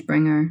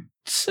Changebringer?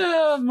 It's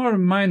a more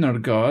minor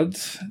god.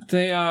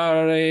 They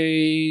are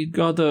a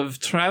god of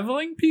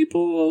traveling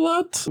people a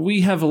lot.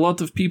 We have a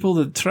lot of people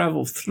that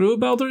travel through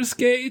Baldur's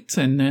Gate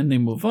and then they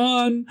move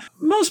on.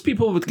 Most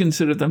people would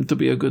consider them to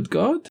be a good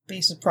god.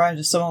 Be surprised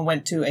if someone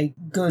went to a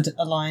good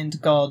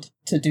aligned god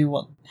to do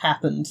what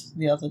happened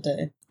the other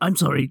day. I'm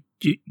sorry,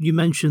 you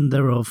mentioned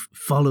there are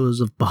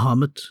followers of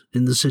Bahamut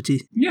in the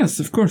city?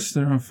 Yes, of course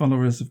there are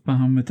followers of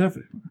Bahamut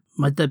everywhere.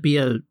 Might there be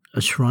a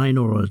shrine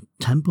or a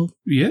temple?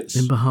 Yes.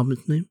 In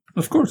Bahamut's name?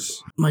 Of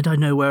course. Might I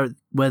know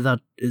where that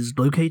is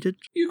located?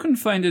 You can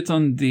find it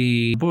on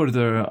the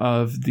border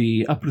of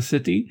the Upper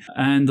City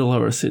and the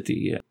Lower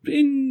City.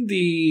 In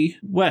the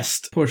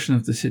west portion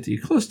of the city,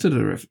 close to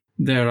the river.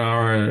 There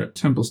are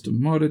temples to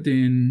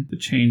Moradin, the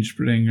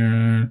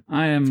Changebringer.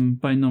 I am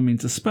by no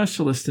means a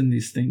specialist in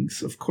these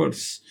things, of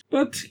course.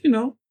 But,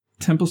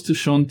 temples to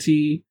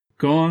Shanti,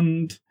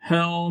 Gond,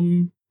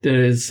 Helm.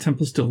 There is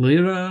temples to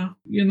Lyra.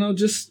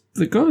 Just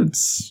the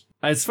gods.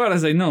 As far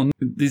as I know,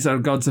 these are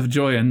gods of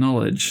joy and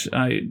knowledge.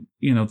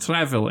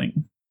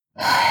 Traveling.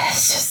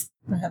 It's just,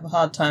 I have a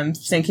hard time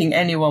thinking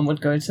anyone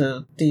would go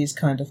to these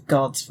kind of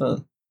gods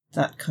for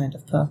that kind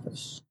of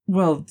purpose.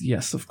 Well,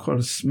 yes, of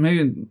course.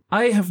 Maybe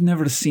I have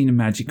never seen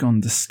magic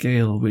on the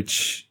scale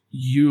which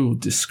you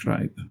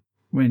describe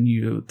when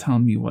you tell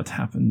me what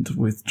happened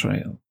with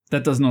Trail.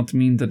 That does not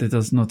mean that it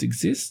does not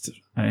exist.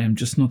 I am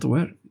just not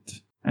aware of it.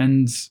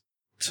 And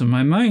to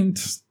my mind,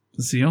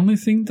 the only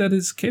thing that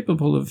is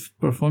capable of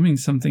performing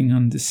something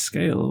on this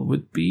scale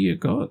would be a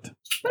god.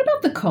 What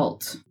about the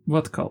cult?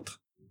 What cult?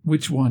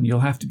 Which one? You'll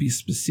have to be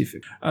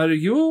specific. Are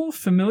you all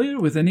familiar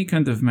with any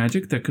kind of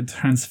magic that could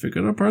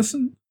transfigure a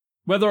person?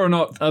 Whether or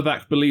not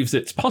Arbok believes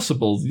it's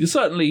possible, you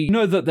certainly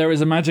know that there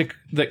is a magic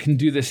that can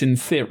do this in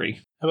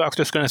theory. Arbok's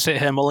just going to sit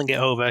here mulling it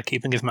over,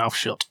 keeping his mouth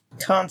shut.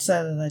 Can't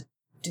say that I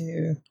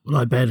do.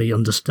 Well, I barely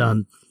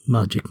understand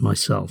magic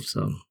myself,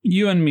 so...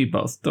 You and me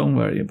both. Don't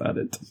worry about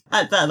it.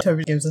 At that,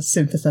 Toby gives a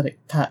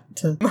sympathetic pat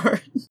to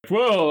Morin.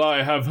 Well,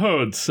 I have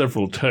heard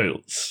several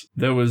tales.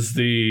 There was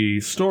the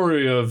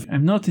story of,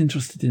 I'm not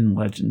interested in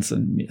legends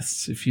and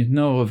myths. If you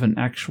know of an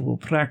actual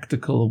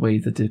practical way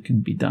that it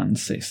can be done,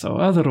 say so.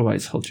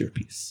 Otherwise, hold your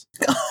peace.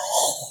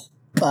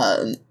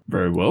 But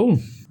Very well.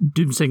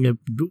 Doomsinger,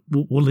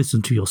 we'll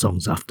listen to your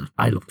songs after.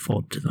 I look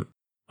forward to them.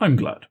 I'm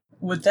glad.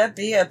 would there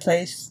be a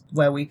place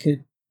where we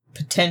could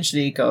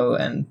potentially go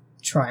and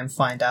try and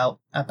find out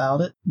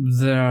about it?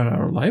 There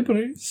are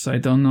libraries. I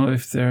don't know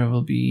if there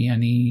will be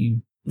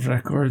any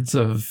records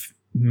of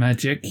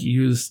magic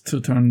used to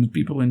turn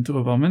people into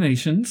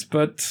abominations,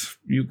 but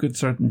you could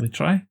certainly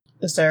try.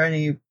 Is there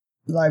any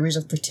libraries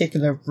of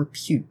particular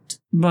repute?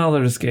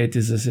 Baldur's Gate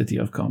is a city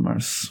of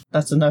commerce.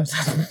 That's a no.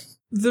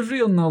 The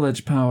real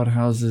knowledge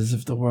powerhouses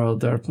of the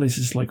world are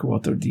places like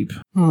Waterdeep.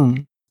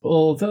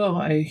 Although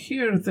I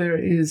hear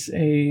there is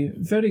a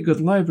very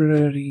good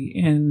library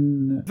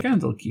in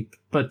Candlekeep,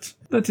 but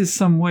that is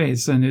some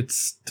ways and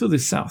it's to the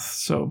south,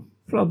 so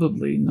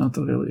probably not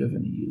really of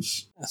any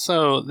use.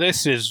 So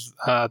this is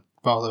a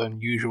rather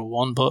unusual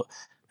one, but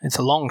it's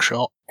a long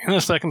shot. In the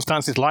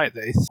circumstances like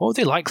this, what would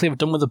they likely have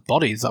done with the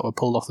bodies that were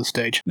pulled off the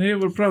stage? They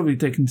were probably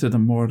taken to the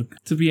morgue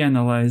to be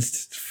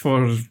analyzed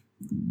for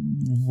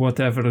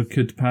whatever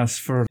could pass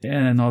for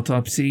an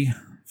autopsy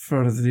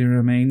for the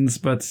remains,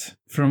 but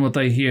from what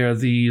I hear,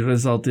 the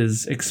result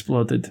is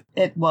exploded.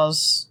 It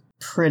was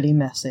pretty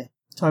messy.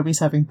 Toby's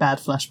having bad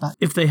flashbacks.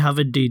 If they have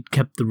indeed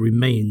kept the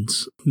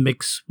remains,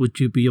 Mix, would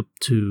you be up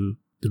to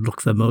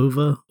look them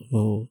over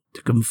or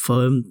to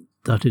confirm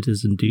that it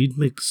is indeed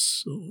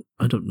Mix?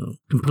 I don't know.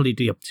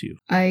 Completely up to you.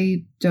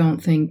 I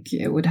don't think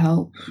it would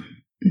help.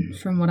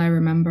 From what I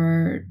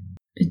remember,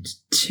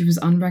 she was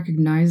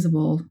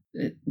unrecognizable.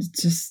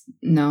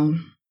 No.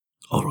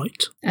 All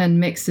right. And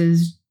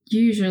Mix's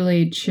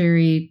usually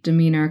cheery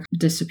demeanor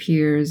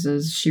disappears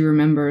as she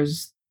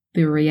remembers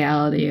the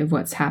reality of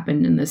what's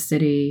happened in the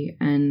city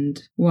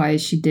and why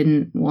she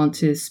didn't want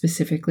to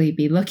specifically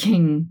be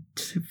looking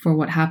for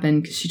what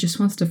happened, because she just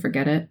wants to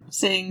forget it.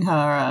 Seeing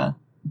her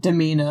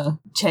demeanor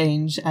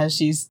change as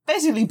she's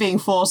basically being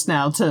forced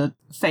now to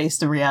face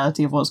the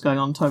reality of what's going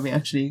on, Toby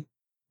actually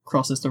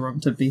crosses the room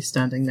to be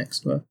standing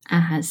next to her. I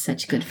had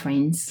such good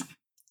friends.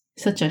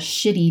 Such a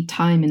shitty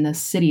time in the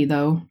city,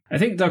 though. I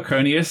think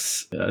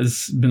Darkonius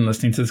has been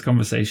listening to this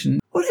conversation.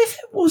 What if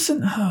it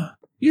wasn't her?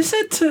 You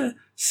said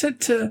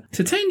to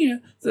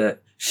Titania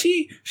that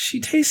she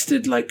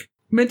tasted like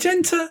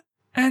magenta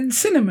and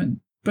cinnamon,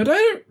 but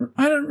I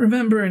don't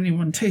remember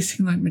anyone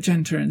tasting like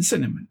magenta and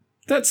cinnamon.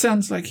 That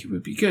sounds like it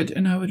would be good,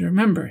 and I would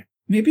remember it.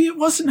 Maybe it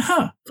wasn't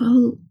her.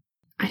 Well,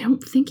 I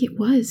don't think it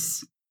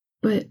was,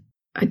 but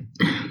I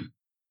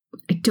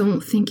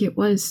don't think it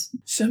was.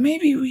 So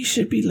maybe we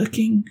should be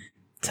looking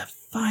to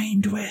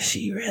find where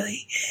she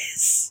really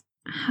is.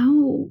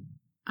 How?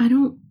 I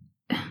don't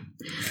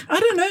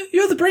know.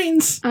 You're the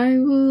brains. I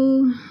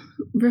will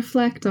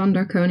reflect on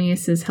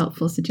Darkonius's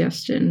helpful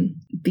suggestion,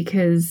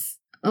 because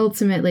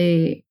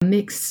ultimately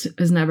Mix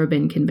has never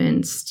been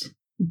convinced,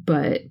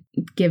 but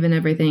given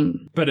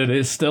everything... But it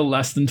is still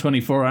less than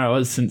 24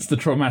 hours since the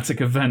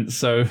traumatic event,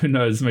 so who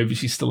knows, maybe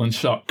she's still in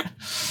shock.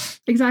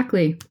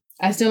 Exactly.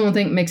 I still don't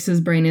think Mix's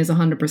brain is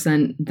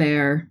 100%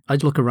 there.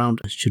 I'd look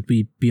around. Should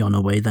we be on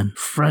our way then?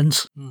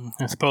 Friends?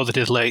 I suppose it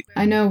is late.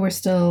 I know we're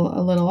still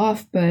a little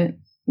off, but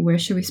where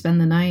should we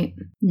spend the night?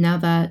 Now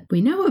that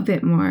we know a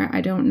bit more, I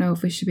don't know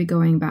if we should be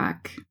going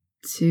back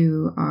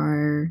to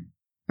our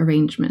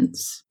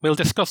arrangements. We'll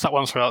discuss that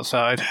once we're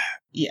outside.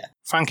 Yeah.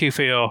 Thank you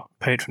for your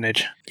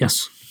patronage.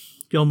 Yes.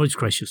 You're most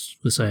gracious,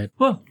 let's say it.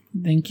 Well,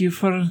 thank you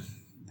for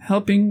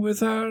helping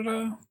with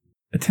our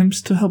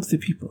attempts to help the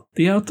people.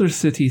 The outer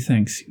city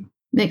thanks you.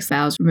 Mix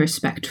bows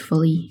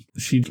respectfully.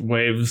 She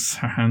waves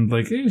her hand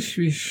like, ish.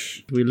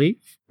 We leave?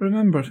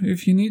 Remember,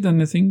 if you need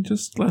anything,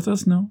 just let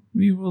us know.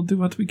 We will do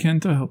what we can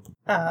to help.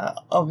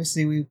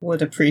 Obviously, we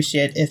would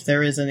appreciate if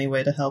there is any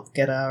way to help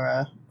get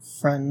our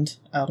friend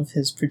out of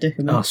his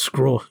predicament.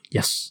 Scraw,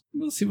 yes.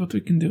 We'll see what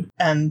we can do.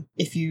 And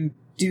if you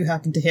do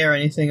happen to hear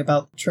anything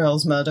about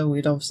Trell's murder,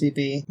 we'd obviously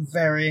be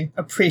very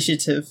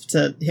appreciative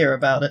to hear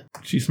about it.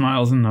 She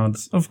smiles and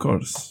nods. Of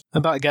course.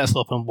 About gets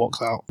up and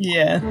walks out.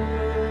 Yeah.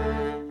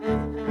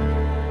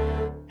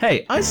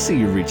 Hey, I see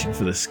you reaching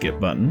for the skip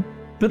button.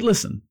 But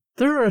listen,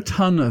 there are a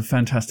ton of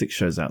fantastic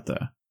shows out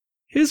there.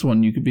 Here's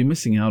one you could be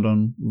missing out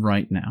on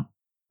right now.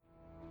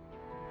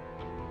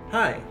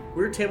 Hi,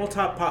 we're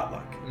Tabletop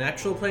Potluck, an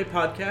actual play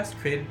podcast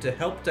created to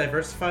help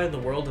diversify the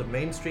world of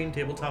mainstream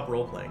tabletop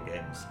role-playing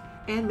games.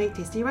 And make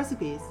tasty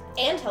recipes.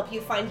 And help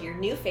you find your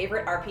new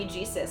favorite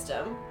RPG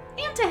system.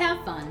 And to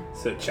have fun.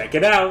 So check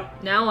it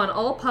out! Now on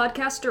all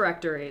podcast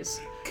directories.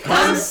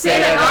 Come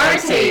sit at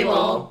our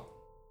table!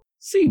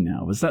 See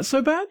now, was that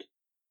so bad?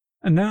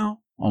 And now,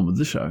 on with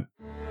the show.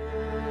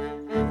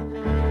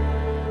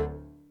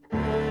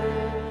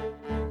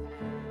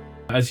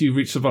 As you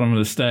reach the bottom of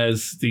the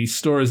stairs, the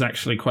store is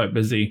actually quite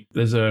busy.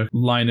 There's a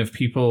line of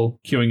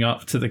people queuing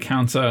up to the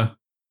counter,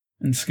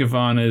 And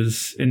Skavan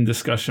is in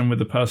discussion with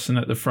the person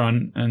at the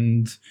front,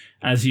 and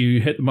as you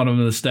hit the bottom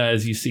of the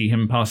stairs, you see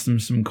him pass them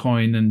some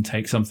coin and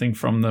take something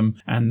from them,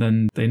 and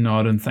then they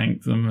nod and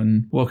thank them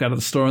and walk out of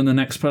the store, and the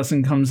next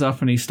person comes up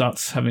and he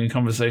starts having a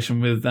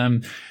conversation with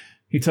them.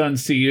 He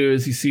turns to you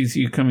as he sees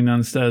you coming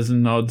downstairs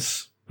and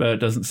nods, but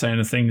doesn't say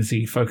anything as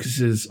he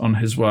focuses on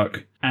his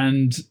work.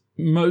 And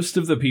most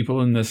of the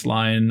people in this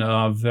line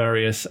are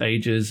various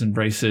ages and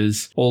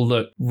races, all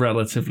look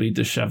relatively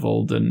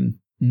disheveled and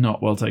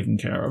not well taken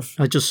care of.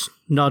 I just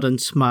nod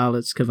and smile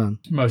at Skavan.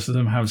 Most of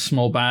them have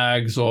small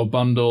bags or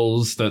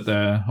bundles that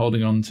they're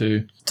holding on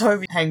to.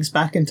 Toby hangs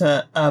back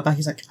into back.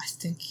 He's like, I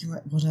think you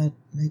might want to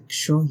make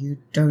sure you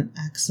don't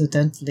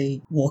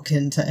accidentally walk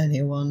into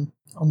anyone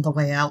on the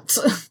way out.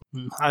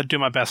 I'd do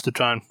my best to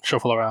try and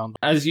shuffle around.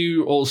 As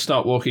you all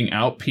start walking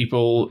out,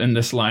 people in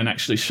this line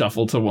actually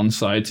shuffle to one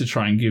side to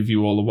try and give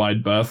you all a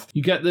wide berth.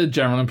 You get the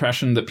general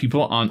impression that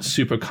people aren't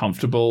super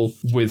comfortable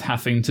with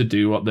having to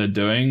do what they're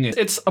doing.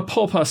 It's a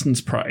poor person's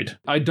pride.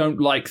 I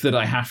don't like that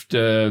I have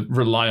to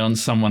rely on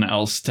someone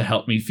else to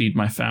help me feed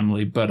my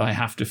family, but I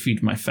have to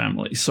feed my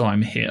family, so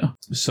I'm here.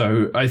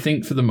 So I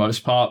think for the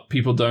most part,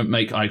 people don't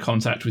make eye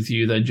contact with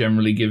you. They're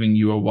generally giving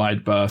you a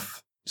wide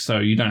berth, so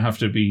you don't have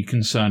to be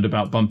concerned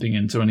about bumping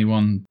into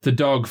anyone. The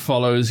dog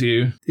follows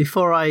you.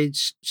 Before I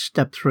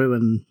step through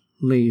and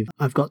leave,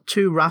 I've got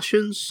 2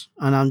 rations,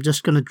 and I'm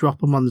just going to drop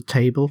them on the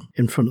table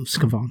in front of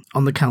Skavan,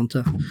 on the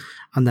counter,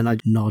 and then I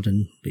nod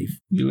and leave.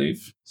 You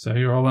leave. So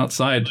you're all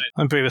outside.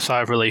 And breathe a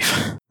sigh of relief.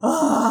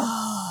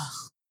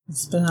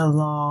 It's been a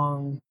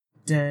long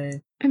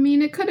day. I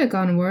mean, it could have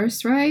gone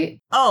worse, right?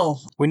 Oh,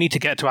 We need to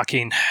get to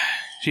Akeen.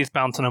 She's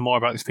bound to know more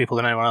about these people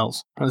than anyone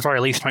else. At the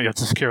very least, maybe you have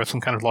to secure us some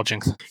kind of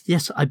lodgings.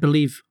 Yes, I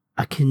believe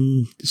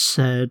Akin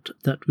said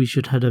that we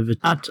should head over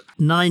at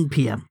 9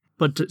 p.m.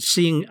 But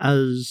seeing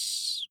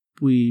as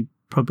we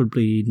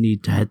probably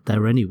need to head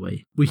there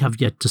anyway, we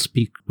have yet to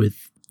speak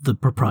with the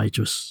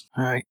proprietress.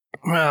 Right.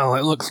 Well,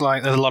 it looks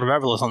like there's a lot of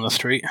revelers on the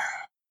street.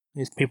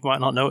 These people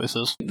might not notice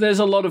us. There's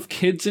a lot of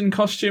kids in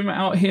costume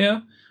out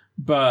here,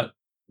 but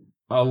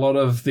a lot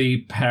of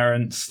the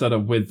parents that are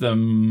with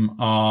them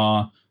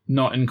are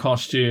not in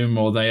costume,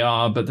 or they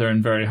are, but they're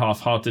in very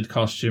half-hearted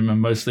costume,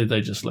 and mostly they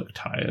just look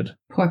tired.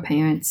 Poor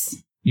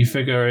parents. You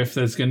figure if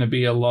there's going to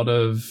be a lot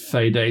of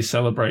Fae Day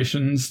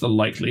celebrations, the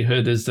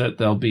likelihood is that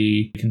they'll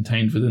be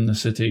contained within the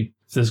city.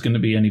 If there's going to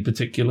be any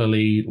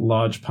particularly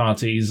large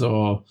parties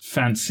or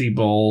fancy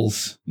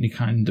balls, any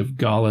kind of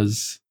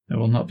galas, they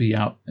will not be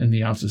out in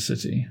the outer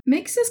city.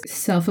 Mix is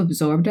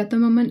self-absorbed at the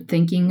moment,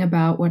 thinking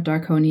about what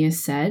Darkonia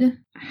said.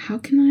 How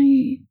can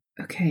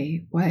I...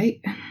 Okay,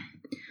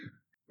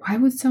 why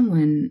would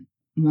someone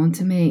want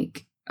to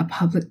make a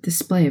public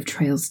display of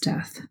Trail's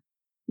death?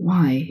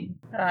 Why?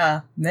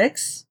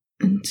 Nix?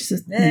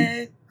 Just,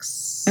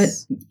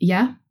 Nix?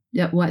 Yeah?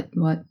 Yeah, what?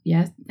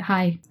 Yeah,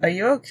 hi. Are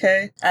you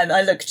okay? And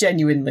I look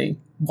genuinely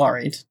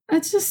worried.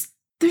 There's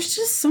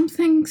just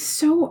something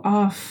so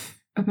off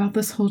about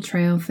this whole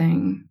Trail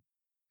thing.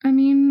 I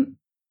mean,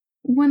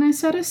 when I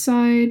set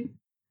aside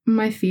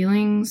my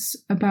feelings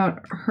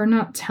about her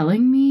not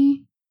telling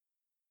me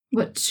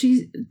what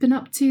she's been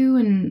up to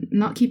and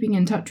not keeping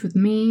in touch with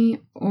me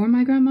or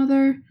my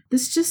grandmother, it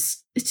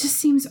just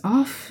seems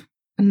off.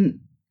 And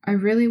I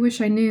really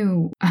wish I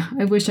knew.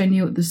 I wish I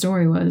knew what the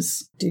story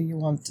was. Do you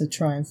want to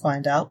try and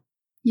find out?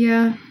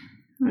 Yeah,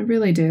 I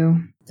really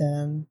do.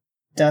 Then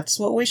that's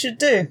what we should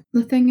do.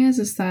 The thing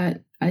is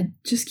that I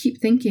just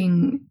keep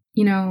thinking,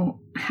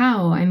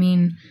 how? I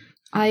mean,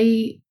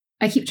 I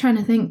keep trying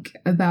to think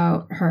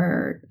about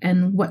her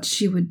and what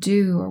she would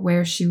do or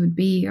where she would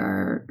be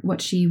or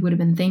what she would have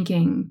been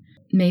thinking.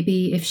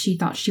 Maybe if she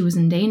thought she was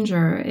in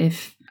danger,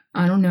 if,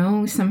 I don't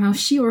know, somehow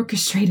she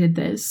orchestrated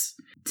this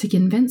to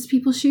convince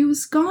people she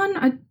was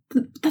gone.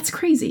 That's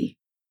crazy.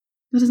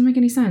 That doesn't make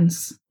any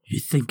sense. You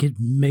think it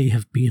may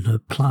have been her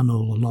plan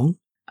all along?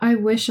 I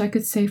wish I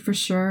could say for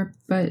sure,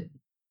 but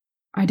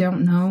I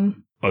don't know.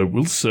 I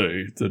will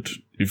say that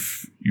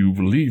if you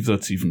believe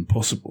that's even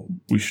possible,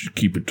 we should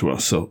keep it to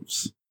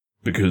ourselves,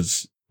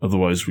 because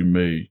otherwise we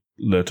may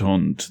let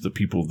on to the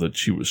people that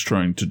she was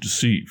trying to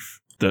deceive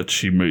that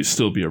she may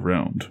still be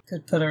around.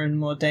 Could put her in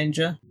more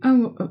danger.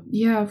 Oh,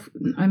 yeah.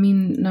 I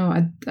mean, no,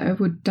 I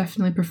would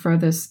definitely prefer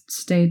this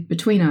stayed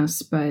between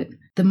us, but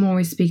the more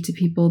we speak to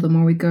people, the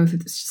more we go through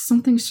this,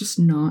 something's just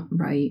not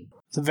right.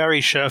 It's a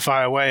very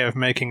surefire way of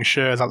making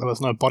sure that there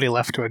was no body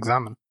left to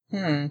examine.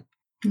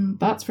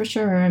 That's for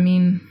sure. I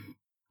mean,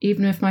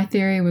 even if my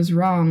theory was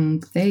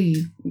wrong, they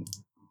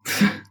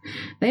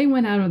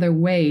went out of their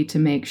way to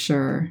make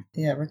sure.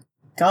 Yeah,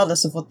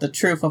 regardless of what the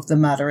truth of the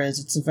matter is,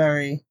 it's a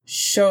very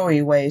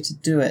showy way to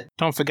do it.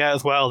 Don't forget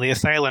as well, the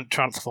assailant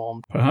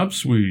transformed.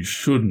 Perhaps we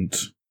shouldn't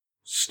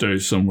stay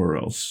somewhere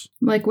else.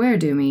 Like where,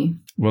 Doomy?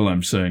 Well,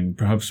 I'm saying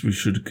perhaps we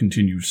should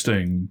continue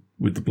staying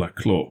with the Black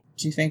Claw.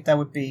 Do you think that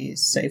would be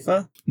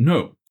safer?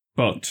 No,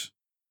 but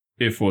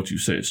if what you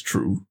say is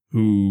true,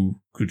 who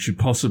could she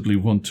possibly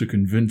want to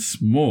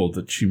convince more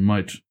that she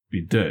might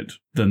be dead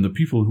than the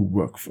people who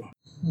work for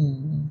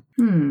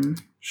her?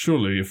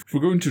 Surely, if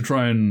we're going to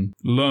try and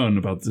learn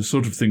about the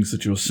sort of things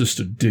that your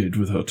sister did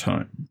with her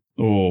time,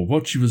 or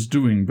what she was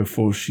doing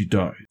before she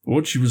died, or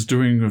what she was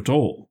doing at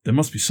all, there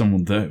must be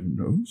someone there who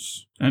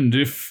knows. And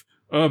if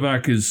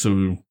Urbak is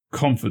so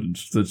confident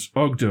that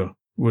Ogda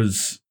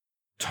was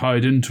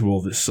tied into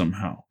all this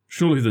somehow,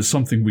 surely there's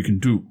something we can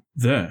do.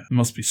 There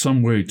must be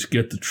some way to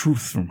get the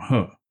truth from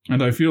her.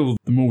 And I feel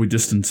the more we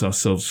distance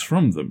ourselves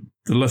from them,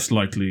 the less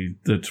likely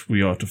that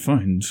we are to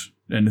find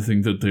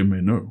anything that they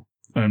may know.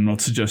 I am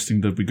not suggesting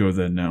that we go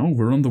there now.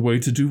 We're on the way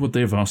to do what they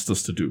have asked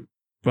us to do.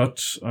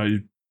 But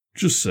I'm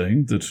just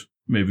saying that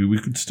maybe we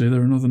could stay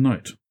there another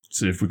night.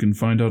 See if we can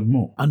find out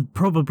more. And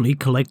probably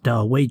collect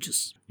our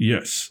wages.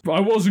 Yes. I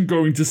wasn't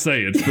going to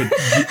say it, but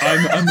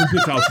I'm a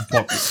bit out of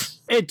pocket.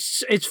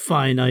 It's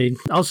fine.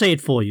 I'll say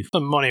it for you. The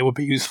money would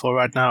be useful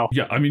right now.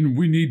 Yeah, I mean,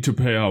 we need to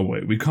pay our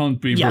way. We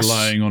can't be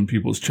relying on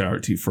people's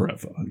charity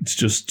forever. It's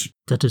just...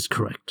 That is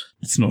correct.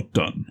 It's not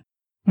done.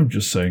 I'm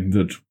just saying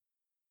that,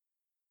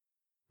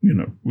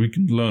 we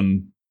can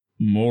learn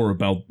more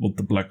about what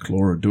the Black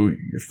Claw are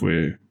doing if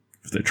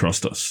they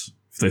trust us,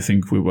 if they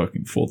think we're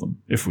working for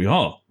them, if we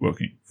are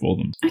working for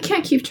them. I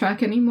can't keep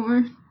track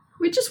anymore.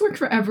 We just work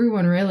for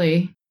everyone,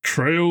 really.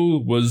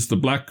 Trail was the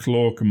Black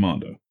Claw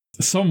commander.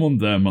 Someone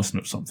there must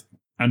know something.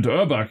 And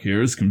Urbak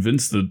here is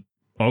convinced that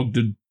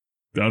Ogda,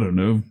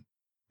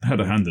 had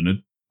a hand in it.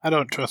 I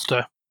don't trust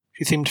her.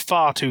 She seemed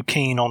far too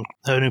keen on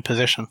her new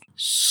position.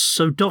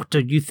 So,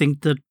 Doctor, you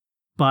think that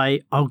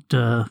by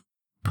Ogda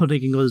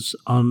putting us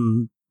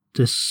on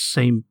this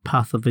same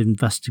path of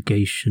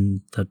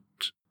investigation that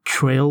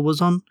Trail was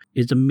on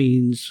is a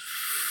means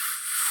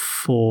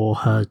for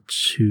her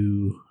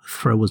to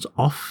throw us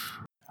off?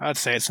 I'd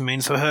say it's a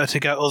means for her to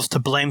get us to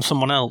blame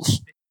someone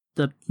else.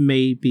 That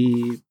may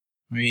be...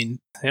 I mean,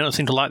 they don't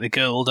seem to like the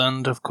guild,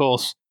 and of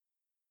course,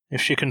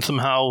 if she can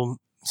somehow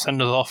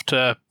send us off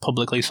to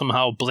publicly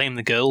somehow blame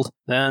the guild,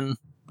 then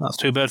that's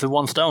two birds with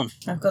one stone.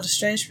 I've got a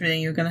strange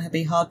feeling you're going to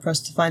be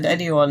hard-pressed to find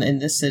anyone in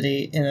this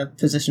city in a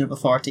position of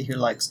authority who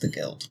likes the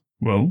guild.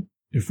 Well,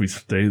 if we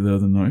stay there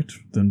the night,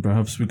 then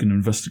perhaps we can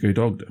investigate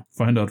Ogda,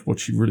 find out what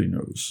she really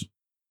knows.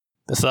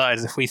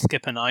 Besides, if we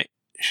skip a night,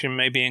 she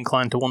may be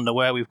inclined to wonder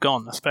where we've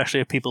gone,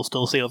 especially if people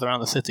still see us around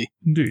the city.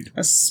 Indeed.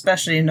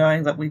 Especially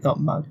knowing that we got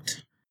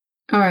mugged.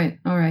 All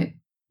right.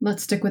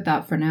 Let's stick with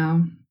that for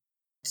now.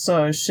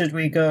 So, should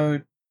we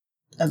go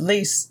at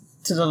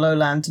least to the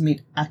lowland to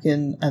meet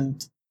Akin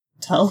and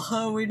tell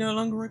her we no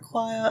longer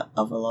require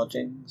other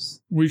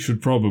lodgings? We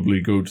should probably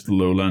go to the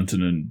Low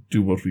Lantern and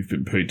do what we've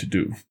been paid to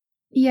do.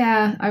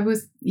 Yeah.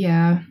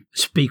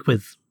 Speak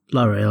with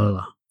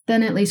Lareola.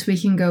 Then at least we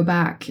can go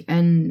back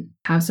and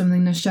have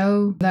something to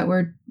show that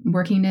we're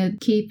working to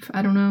keep,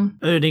 I don't know.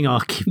 Earning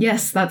our keep.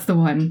 Yes, that's the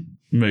one.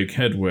 Make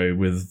headway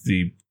with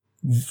the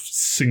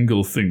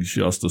single thing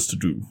she asked us to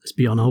do. Let's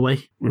be on our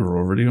way. We're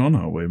already on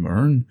our way,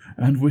 Mern,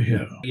 and we're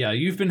here. Yeah,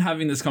 you've been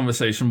having this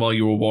conversation while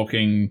you were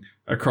walking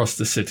across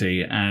the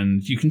city,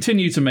 and you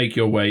continue to make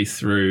your way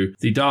through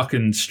the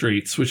darkened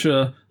streets, which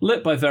are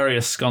lit by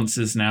various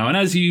sconces now. And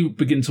as you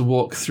begin to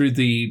walk through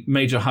the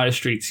major high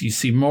streets, you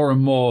see more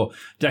and more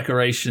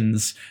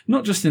decorations,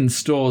 not just in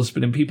stores,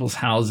 but in people's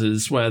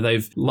houses, where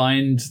they've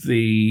lined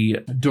the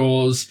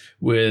doors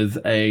with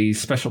a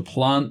special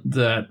plant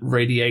that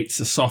radiates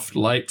a soft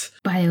light.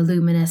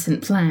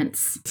 Bioluminescent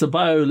plants. It's a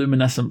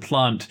bioluminescent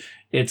plant.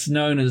 It's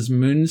known as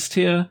Moon's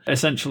Tear.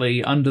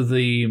 Essentially, under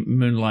the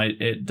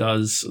moonlight, it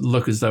does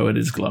look as though it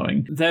is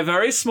glowing. They're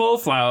very small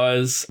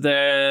flowers.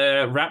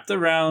 They're wrapped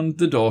around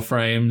the door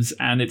frames,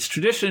 and it's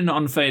tradition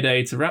on Fae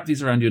Day to wrap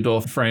these around your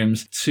door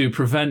frames to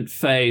prevent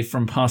Fae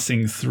from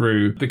passing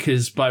through,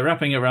 because by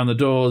wrapping it around the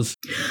doors...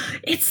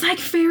 It's like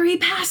fairy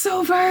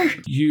Passover!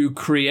 You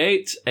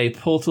create a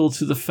portal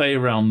to the Fae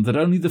realm that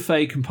only the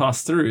Fae can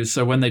pass through,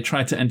 so when they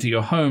try to enter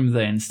your home,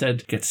 they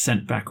instead get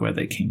sent back where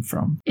they came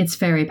from. It's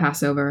fairy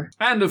Passover.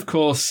 And of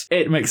course,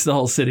 it makes the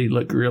whole city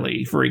look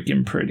really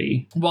freaking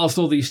pretty. Whilst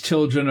all these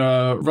children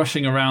are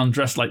rushing around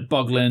dressed like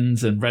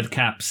boglins and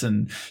redcaps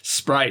and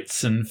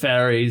sprites and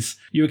fairies,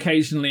 you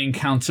occasionally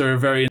encounter a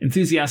very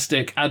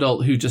enthusiastic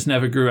adult who just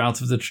never grew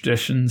out of the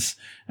traditions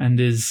and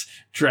is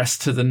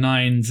dressed to the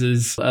nines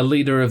as a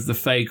leader of the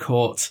Fae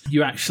court.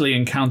 You actually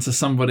encounter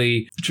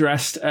somebody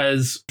dressed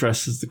as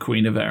the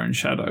Queen of Air and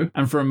Shadow.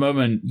 And for a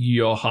moment,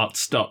 your heart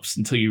stops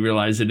until you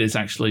realize it is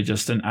actually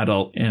just an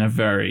adult in a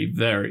very,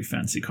 very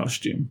fancy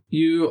costume.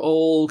 You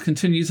all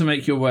continue to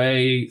make your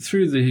way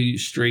through the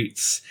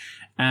streets,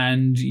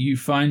 and you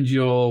find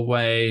your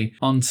way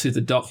onto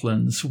the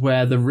docklands,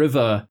 where the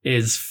river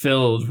is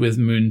filled with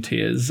moon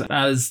tears.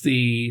 As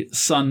the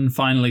sun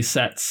finally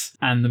sets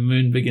and the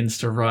moon begins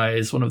to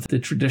rise, one of the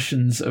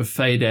traditions of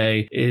Fae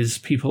Day is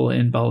people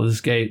in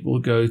Baldur's Gate will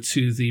go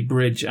to the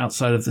bridge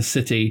outside of the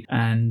city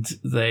and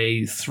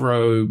they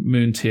throw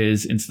moon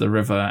tears into the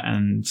river,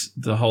 and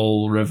the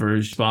whole river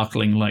is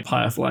sparkling like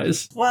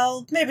fireflies.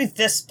 Well, maybe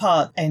this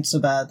part ain't so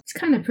bad. It's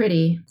kind of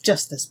pretty.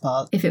 Just this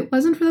part. If it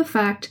wasn't for the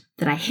fact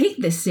that I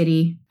hate this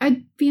city,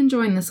 I'd be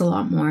enjoying this a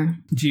lot more.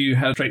 Do you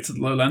head straight to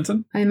the Low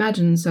Lantern? I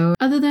imagine so.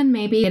 Other than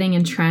maybe getting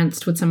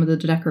entranced with some of the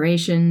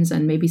decorations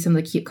and maybe some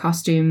of the cute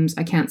costumes,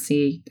 I can't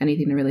see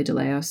anything to really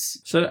delay us.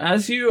 So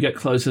as you get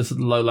closer to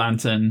the Low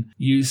Lantern,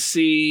 you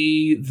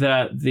see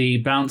that the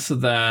bouncer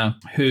there,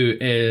 who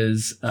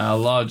is a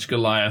large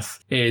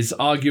Goliath, is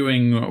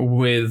arguing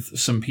with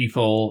some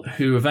people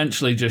who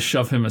eventually just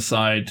shove him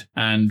aside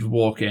and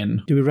walk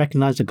in. Do we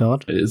recognize the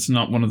guard? It's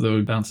not one of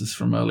the bouncers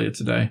from earlier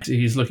today.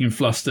 He's looking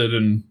flustered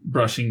and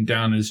brushing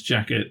down his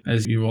jacket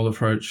as you all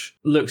approach.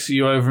 Looks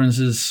you over and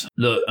says,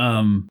 look,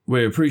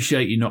 we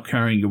appreciate you not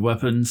carrying your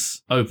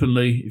weapons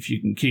openly. If you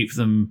can keep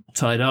them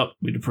tied up,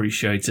 we'd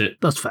appreciate it.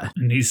 That's fair.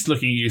 And he's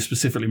looking at you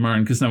specifically,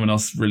 Murren, because no one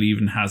else really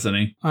even has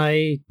any.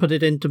 I put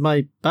it into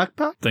my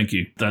backpack. Thank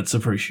you. That's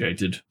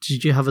appreciated.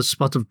 Did you have a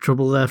spot of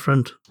trouble there,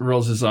 friend?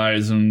 Rolls his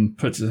eyes and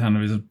puts his hand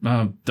on his...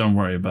 Oh, don't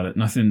worry about it.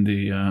 Nothing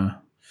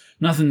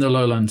the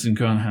Low Lantern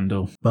can't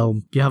handle.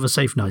 Well, you have a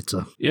safe night,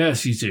 sir.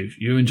 Yes, you do.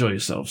 You enjoy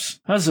yourselves.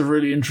 That's a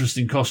really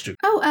interesting costume.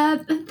 Oh,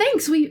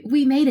 thanks.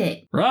 We made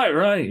it.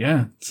 Right,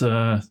 yeah. It's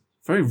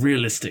very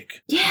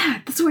realistic.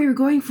 Yeah, that's what we were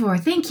going for.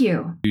 Thank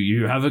you.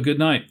 You have a good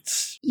night.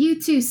 You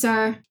too,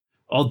 sir.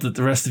 Odd that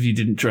the rest of you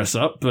didn't dress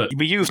up, but...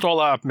 We used all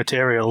our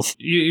materials.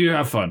 You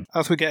have fun.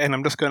 As we get in,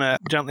 I'm just going to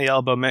gently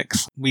elbow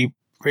Mix. We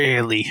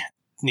really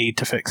need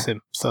to fix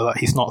him so that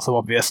he's not so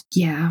obvious.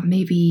 Yeah,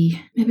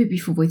 maybe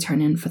before we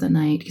turn in for the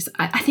night, because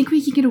I think we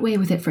can get away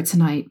with it for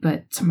tonight,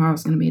 but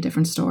tomorrow's going to be a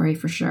different story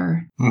for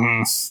sure.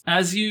 Mm-hmm.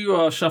 As you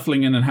are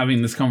shuffling in and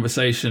having this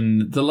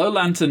conversation, the Low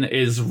Lantern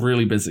is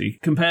really busy.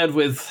 Compared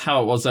with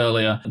how it was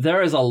earlier,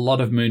 there is a lot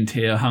of moon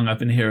tier hung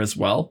up in here as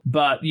well,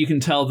 but you can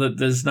tell that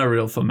there's no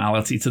real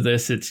formality to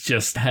this. It's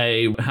just,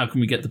 hey, how can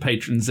we get the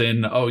patrons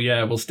in? Oh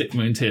yeah, we'll stick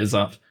moon tiers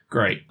up.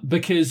 Great.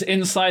 Because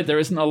inside there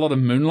isn't a lot of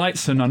moonlight,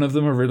 so none of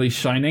them are really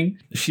shining.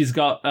 She's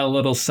got a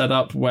little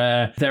setup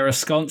where there are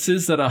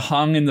sconces that are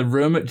hung in the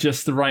room at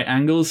just the right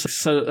angles,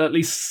 so at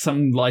least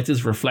some light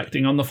is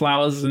reflecting on the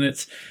flowers, and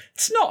it's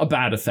not a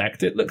bad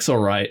effect. It looks all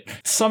right.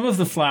 Some of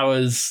the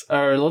flowers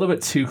are a little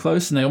bit too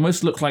close, and they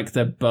almost look like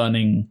they're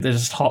burning. They're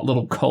just hot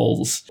little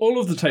coals. All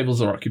of the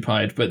tables are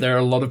occupied, but there are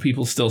a lot of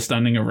people still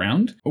standing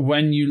around.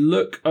 When you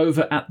look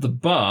over at the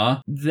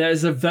bar,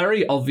 there's a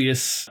very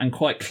obvious and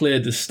quite clear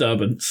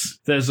disturbance.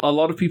 There's a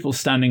lot of people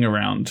standing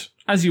around,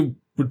 as you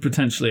would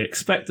potentially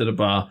expect at a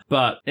bar,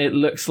 but it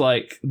looks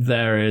like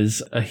there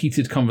is a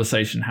heated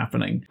conversation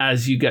happening.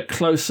 As you get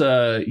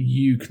closer,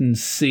 you can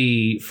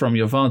see from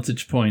your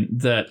vantage point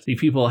that the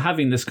people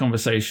having this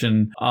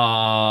conversation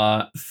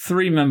are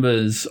 3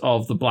 members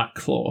of the Black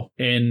Claw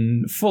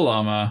in full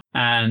armor,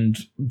 and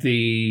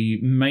the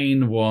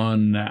main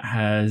one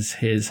has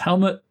his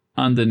helmet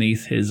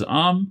underneath his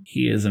arm.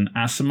 He is an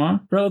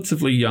Aasimar,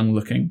 relatively young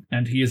looking,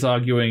 and he is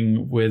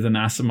arguing with an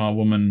Aasimar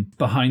woman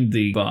behind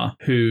the bar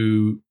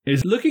who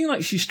is looking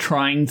like she's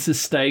trying to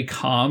stay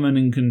calm and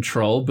in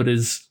control, but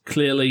is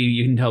clearly,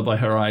 you can tell by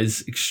her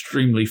eyes,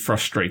 extremely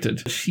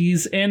frustrated.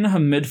 She's in her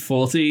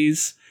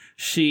mid-40s.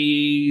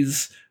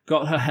 She's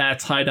got her hair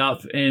tied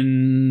up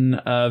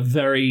in a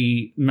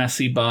very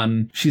messy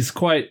bun. She's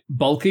quite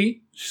bulky.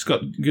 She's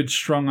got good,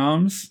 strong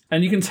arms.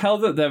 And you can tell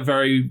that they're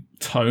very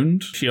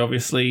toned. She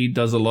obviously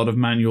does a lot of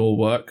manual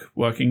work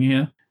working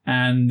here.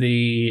 And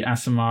the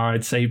Aasimar,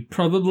 I'd say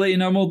probably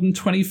no more than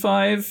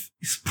 25.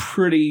 He's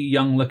pretty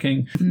young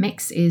looking.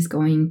 Mix is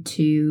going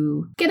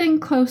to get in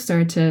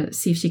closer to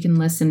see if she can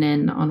listen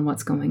in on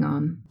what's going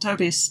on.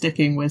 Toby's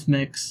sticking with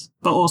Mix,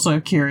 but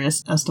also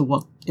curious as to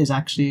what is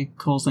actually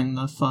causing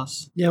the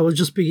fuss. Yeah, we'll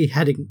just be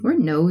heading We're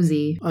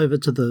nosy. over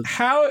to the...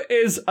 How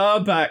is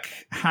Urbak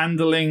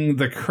handling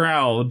the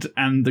crowd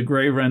and the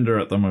Grey Render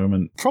at the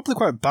moment? Probably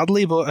quite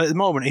badly, but at the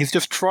moment he's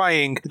just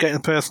trying to get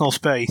in personal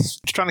space.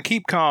 Just trying to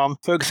keep calm,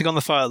 focusing on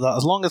the fact that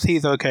as long as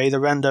he's okay,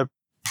 the render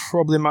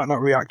probably might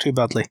not react too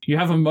badly. You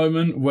have a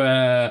moment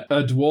where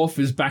a dwarf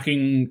is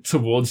backing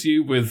towards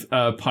you with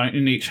a pint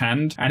in each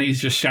hand, and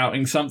he's just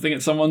shouting something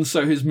at someone,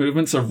 so his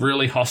movements are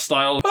really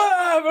hostile.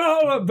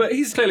 But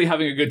he's clearly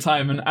having a good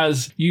time, and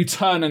as you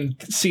turn and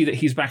see that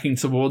he's backing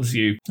towards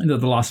you, and at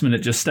the last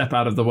minute just step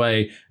out of the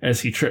way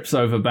as he trips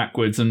over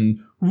backwards and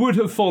would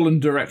have fallen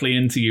directly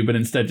into you, but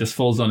instead just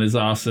falls on his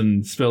ass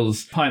and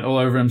spills pint all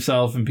over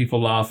himself, and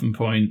people laugh and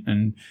point,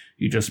 and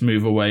you just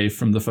move away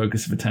from the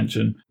focus of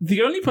attention.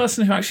 The only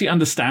person who actually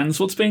understands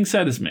what's being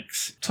said is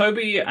Mix.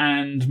 Toby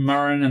and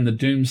Murren and the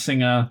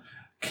Doomsinger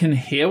can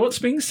hear what's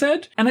being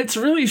said, and it's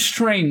really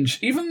strange,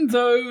 even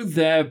though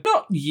they're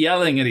not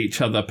yelling at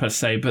each other per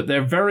se, but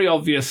they're very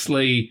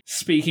obviously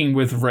speaking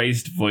with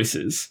raised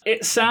voices.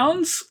 It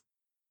sounds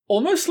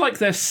almost like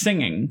they're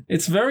singing.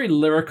 It's very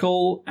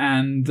lyrical,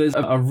 and there's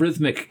a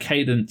rhythmic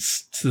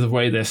cadence to the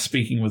way they're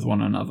speaking with one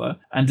another.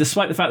 And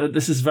despite the fact that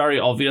this is very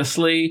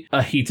obviously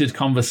a heated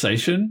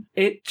conversation,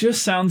 it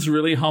just sounds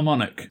really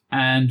harmonic.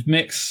 And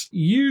Mix,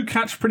 you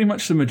catch pretty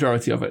much the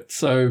majority of it.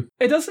 So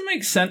it doesn't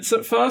make sense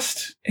at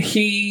first.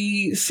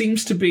 He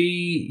seems to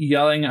be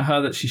yelling at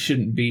her that she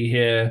shouldn't be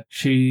here.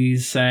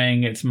 She's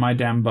saying, "It's my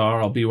damn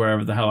bar, I'll be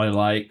wherever the hell I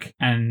like."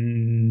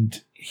 And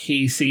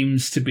he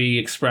seems to be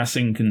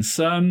expressing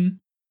concern,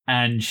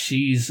 and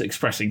she's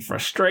expressing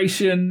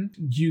frustration.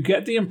 You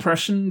get the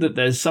impression that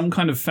there's some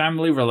kind of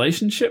family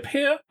relationship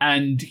here,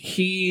 and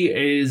he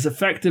is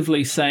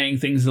effectively saying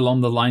things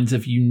along the lines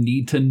of, you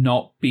need to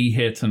not be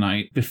here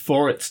tonight.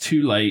 Before it's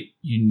too late,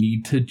 you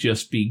need to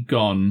just be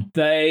gone.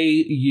 They,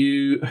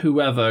 you,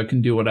 whoever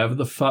can do whatever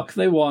the fuck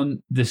they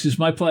want. This is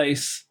my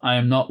place. I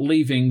am not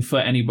leaving for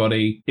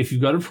anybody. If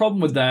you've got a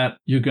problem with that,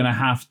 you're going to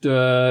have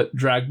to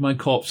drag my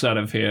corpse out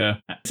of here.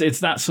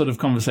 It's that sort of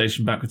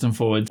conversation backwards and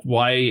forwards.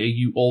 Why are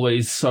you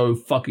always so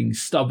fucking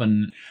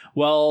stubborn?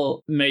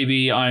 Well,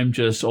 maybe I'm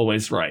just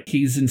always right.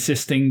 He's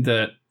insisting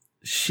that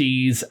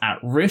she's at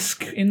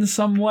risk in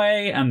some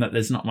way and that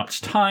there's not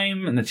much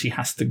time and that she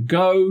has to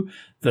go,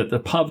 that the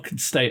pub could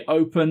stay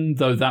open,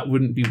 though that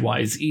wouldn't be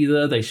wise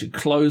either. They should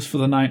close for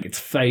the night. It's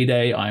Fay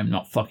Day. I am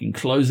not fucking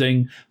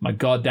closing my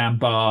goddamn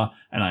bar,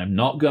 and I am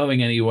not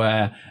going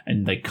anywhere,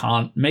 and they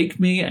can't make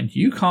me, and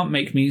you can't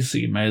make me, so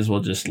you may as well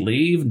just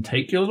leave and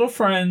take your little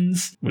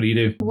friends. What do you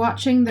do?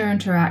 Watching their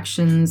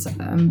interactions,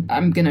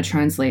 I'm going to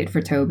translate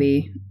for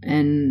Toby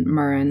and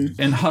Murren.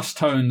 In hushed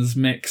tones,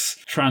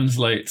 Mix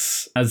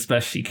translates as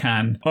best she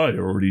can. I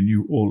already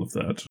knew all of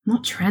that. I'm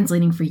not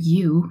translating for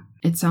you.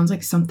 It sounds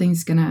like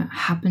something's gonna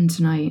happen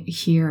tonight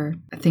here.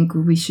 I think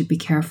we should be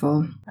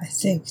careful. I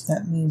think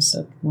that means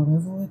that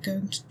whatever we're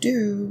going to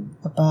do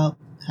about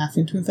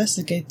having to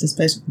investigate this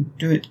place, we can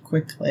do it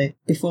quickly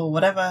before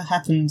whatever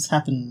happens.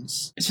 I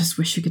just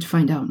wish you could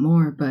find out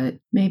more, but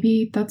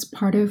maybe that's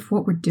part of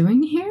what we're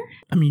doing here?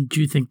 I mean, do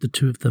you think the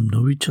two of them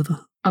know each other?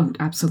 Oh,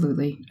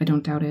 absolutely. I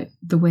don't doubt it.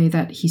 The way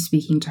that he's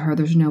speaking to her,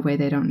 there's no way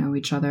they don't know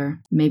each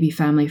other. Maybe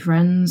family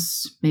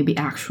friends, maybe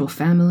actual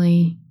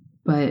family,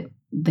 but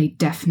they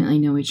definitely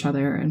know each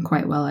other, and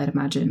quite well, I'd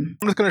imagine.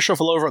 I'm just going to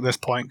shuffle over at this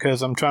point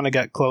because I'm trying to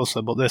get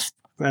closer, but this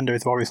render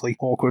is obviously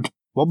awkward.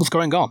 What was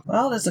going on?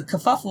 Well, there's a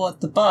kerfuffle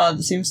at the bar.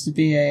 There seems to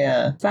be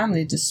a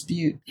family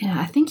dispute. Yeah,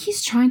 I think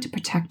he's trying to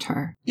protect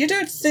her. You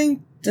don't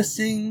think the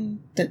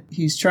thing that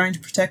he's trying to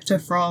protect her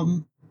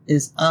from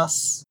is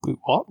us? Wait,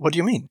 what? What do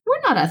you mean?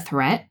 We're not a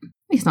threat. At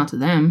least not to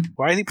them.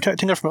 Why is he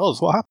protecting her from us?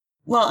 What happened?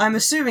 Well, I'm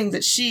assuming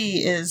that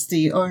she is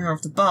the owner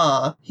of the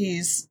bar.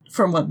 He's,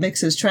 from what Mix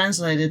has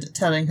translated,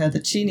 telling her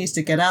that she needs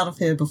to get out of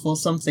here before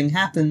something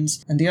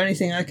happens, and the only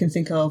thing I can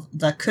think of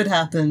that could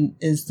happen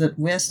is that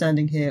we're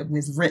standing here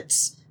with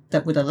writs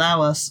that would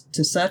allow us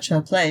to search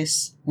her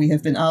place. We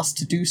have been asked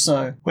to do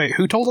so. Wait,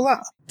 who told her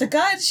that? The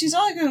guy that she's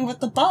arguing with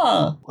at the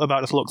bar.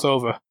 About just looks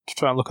over to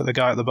try and look at the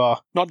guy at the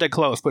bar. Not dead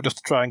close, but just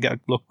to try and get a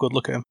good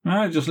look at him.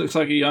 It just looks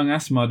like a young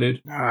Asma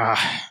dude.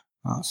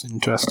 That's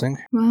interesting.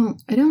 Well,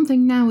 I don't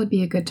think now would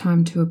be a good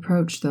time to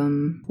approach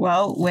them.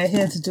 Well, we're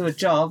here to do a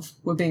job.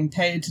 We're being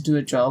paid to do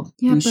a job.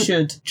 Yeah, we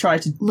should try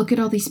to... Look at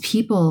all these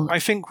people. I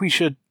think we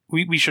should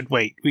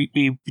wait.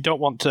 We don't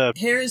want to...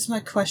 Here is my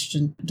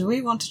question. Do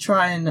we want to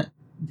try and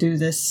do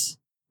this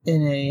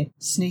in a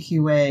sneaky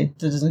way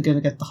that isn't going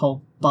to get the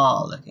whole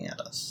bar looking at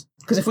us?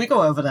 Because if we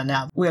go over there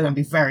now, we're going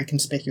to be very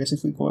conspicuous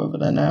if we go over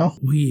there now.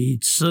 We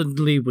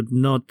certainly would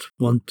not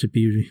want to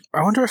be...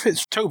 I wonder if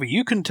it's... Toby,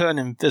 you can turn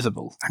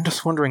invisible. I'm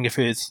just wondering if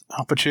it's an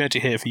opportunity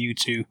here for you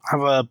to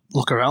have a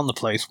look around the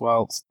place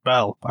while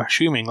Belle,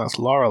 assuming that's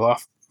Laura,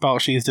 while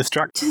she's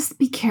distracted. Just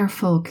be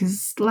careful,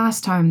 because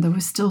last time there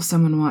was still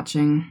someone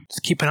watching.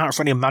 Just keep an eye out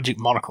for any magic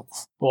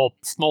monocles. Or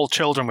small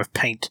children with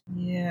paint.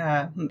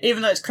 Yeah.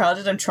 Even though it's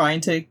crowded, I'm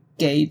trying to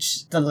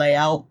gauge the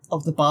layout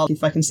of the bar,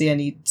 if I can see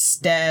any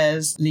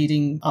stairs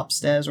leading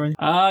upstairs or anything.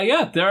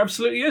 Yeah, there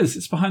absolutely is.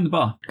 It's behind the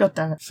bar. God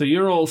damn it. So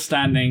you're all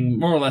standing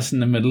more or less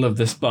in the middle of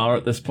this bar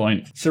at this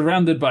point,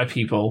 surrounded by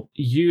people.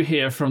 You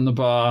hear from the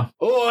bar,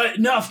 "All right,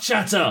 enough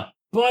chatter.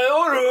 By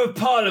order of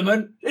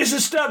Parliament, this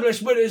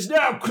establishment is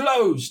now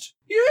closed."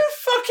 You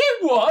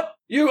fucking what?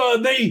 You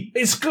heard me.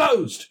 It's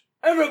closed.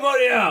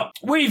 Everybody out.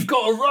 We've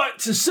got a right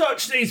to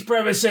search these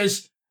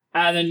premises.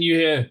 And then you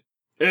hear,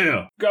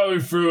 "Here, going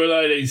through a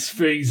lady's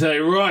things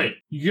ain't right.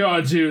 You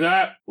gotta do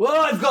that."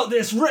 "Well, I've got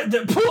this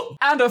written..."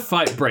 And a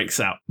fight breaks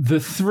out.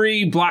 The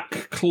three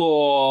Black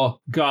Claw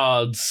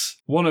guards,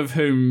 one of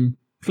whom,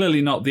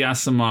 clearly not the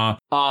Aasimar,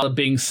 are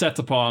being set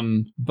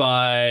upon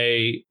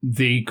by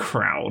the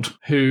crowd,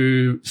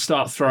 who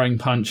start throwing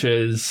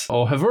punches,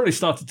 or have already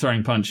started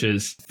throwing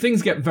punches.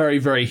 Things get very,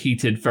 very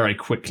heated very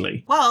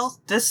quickly.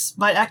 Well, this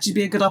might actually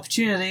be a good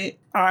opportunity.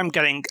 I'm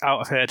getting out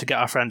of here to get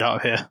our friend out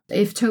of here.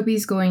 If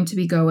Toby's going to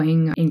be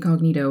going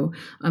incognito,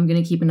 I'm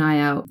going to keep an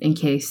eye out in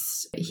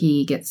case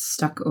he gets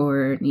stuck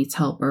or needs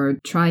help, or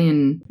try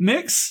and...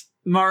 Mix,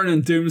 Murren,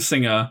 and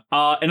Doomsinger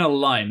are in a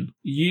line.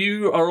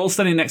 You are all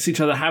standing next to each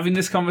other having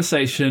this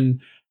conversation,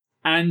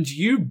 and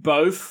you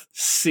both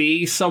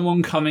see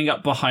someone coming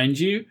up behind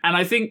you. And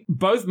I think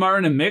both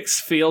Murren and Mix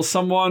feel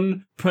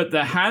someone put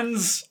their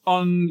hands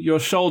on your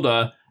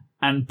shoulder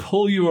and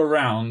pull you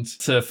around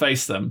to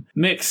face them.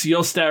 Mix,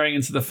 you're staring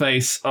into the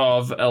face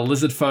of a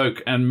lizard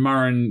folk, and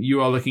Murren,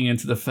 you are looking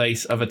into the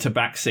face of a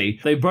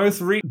tabaxi. They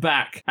both reach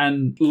back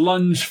and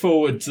lunge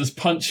forward to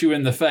punch you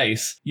in the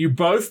face. You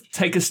both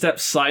take a step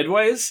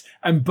sideways,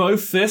 and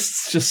both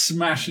fists just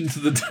smash into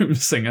the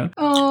Doomsinger.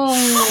 Oh,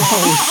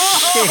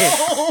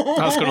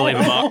 That's going to leave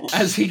a mark.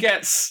 As he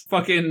gets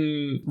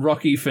fucking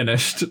Rocky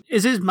finished.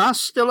 is his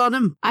mask still on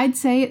him? I'd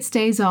say it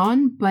stays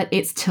on, but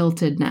it's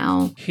tilted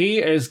now. He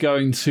is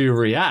going to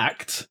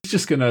react. He's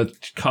just going to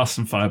cast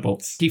some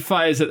firebolts. He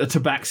fires at the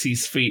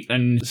tabaxi's feet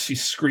and she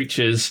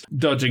screeches,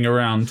 dodging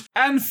around,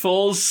 and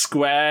falls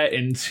square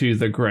into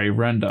the grey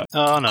render.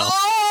 Oh, no.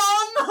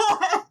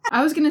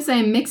 I was gonna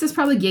say, Mix is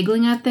probably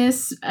giggling at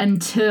this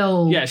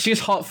until... Yeah, she's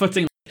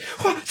hot-footing.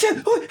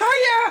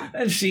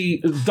 And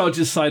she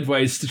dodges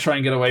sideways to try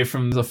and get away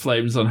from the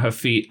flames on her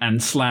feet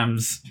and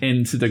slams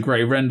into the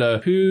grey render,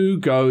 who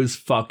goes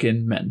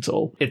fucking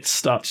mental. It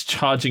starts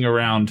charging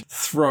around,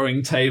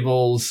 throwing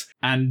tables,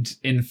 and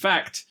in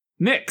fact...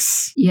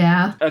 Nix!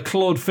 Yeah. A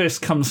clawed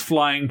fist comes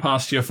flying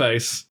past your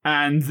face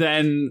and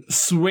then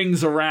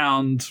swings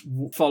around,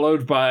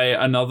 followed by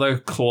another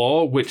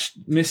claw, which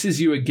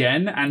misses you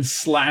again and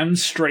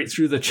slams straight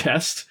through the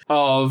chest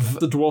of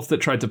the dwarf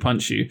that tried to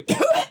punch you.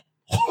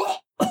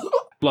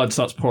 Blood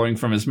starts pouring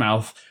from his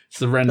mouth.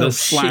 So the render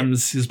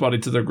slams his body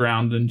to the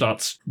ground and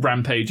starts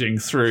rampaging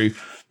through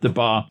the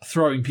bar,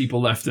 throwing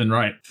people left and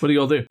right. What do you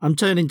all do? I'm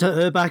turning to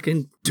her back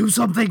and do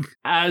something.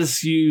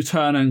 As you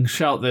turn and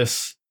shout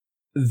this,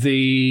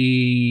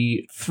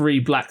 the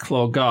 3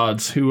 Blackclaw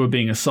guards who were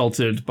being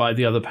assaulted by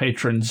the other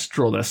patrons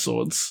draw their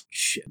swords.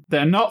 Shit.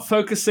 They're not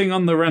focusing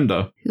on the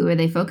render. Who are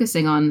they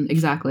focusing on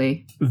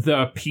exactly?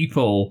 The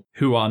people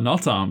who are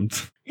not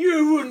armed.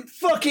 You wouldn't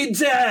fucking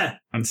dare!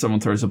 And someone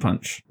throws a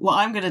punch. What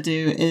I'm going to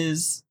do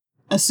is,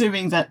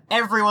 assuming that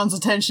everyone's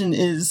attention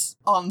is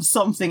on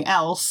something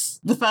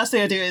else, the first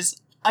thing I do is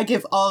I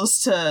give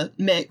Oz to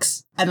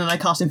Mix, and then I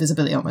cast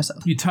invisibility on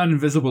myself. You turn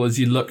invisible as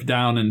you look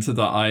down into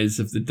the eyes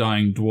of the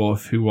dying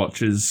dwarf who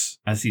watches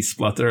as he's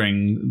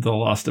spluttering the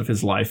last of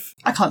his life.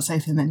 I can't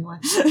save him anyway.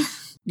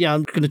 Yeah,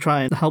 I'm going to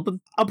try and help him.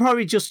 I'll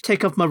probably just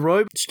take off my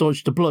robe,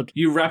 staunch the blood.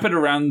 You wrap it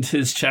around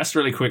his chest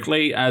really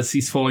quickly as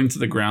he's falling to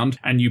the ground,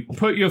 and you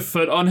put your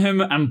foot on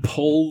him and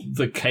pull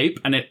the cape,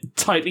 and it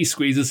tightly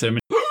squeezes him.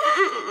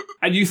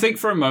 And you think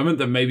for a moment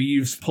that maybe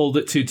you've pulled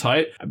it too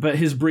tight, but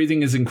his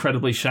breathing is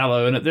incredibly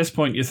shallow, and at this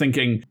point you're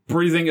thinking,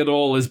 breathing at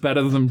all is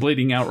better than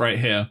bleeding out right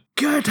here.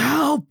 Get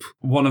help!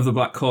 One of the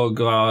Blackclaw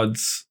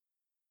guards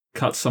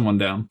cuts someone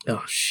down.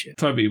 Oh, shit.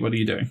 Toby, what are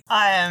you doing?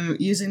 I am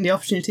using the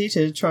opportunity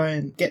to try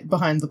and get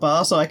behind the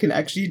bar so I can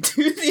actually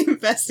do the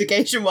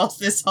investigation whilst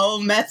this whole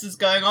mess is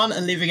going on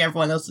and leaving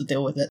everyone else to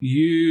deal with it.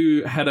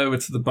 You head over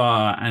to the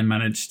bar and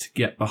manage to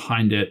get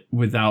behind it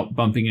without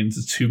bumping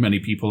into too many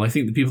people. I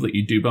think the people that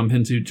you do bump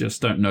into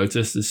just don't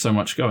notice. There's so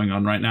much going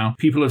on right now.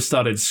 People have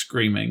started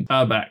screaming.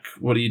 Urbak,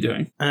 what are you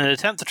doing? In an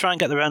attempt to try and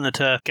get the runner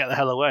to get the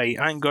hell away,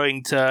 I'm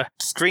going to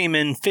scream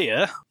in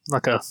fear,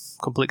 like a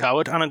complete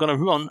coward, and I'm going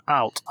to run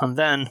out. And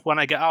then when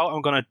I get out,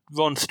 I'm going to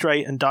run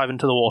straight and dive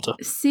into the water.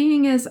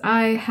 Seeing as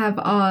I have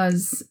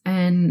Oz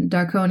and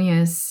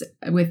Darkonius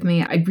with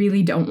me, I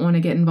really don't want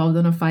to get involved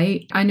in a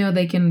fight. I know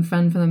they can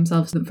fend for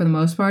themselves for the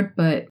most part,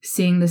 but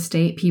seeing the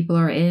state people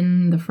are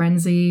in, the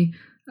frenzy,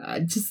 I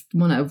just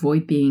want to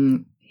avoid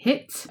being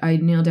hit. I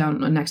kneel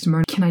down next to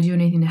Myrna. Can I do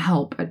anything to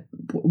help?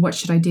 What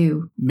should I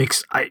do?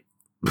 Mix,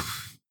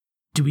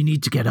 do we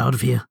need to get out of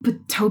here?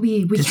 But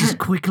Toby, we this can't... is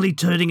quickly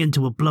turning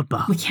into a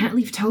bloodbath. We can't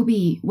leave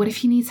Toby. What if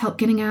he needs help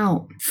getting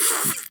out?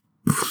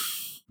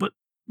 But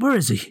where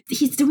is he?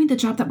 He's doing the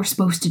job that we're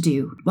supposed to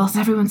do, whilst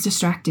everyone's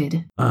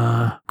distracted.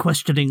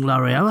 Questioning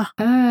L'Ariella?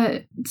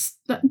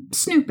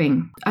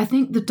 Snooping. I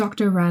think the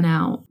doctor ran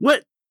out.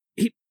 What?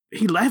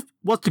 He left?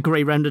 What's the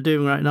Grey Render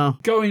doing right now?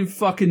 Going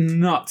fucking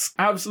nuts.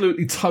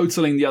 Absolutely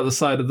totaling the other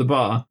side of the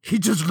bar. He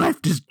just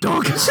left his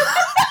dog.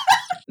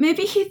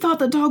 Maybe he thought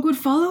the dog would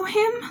follow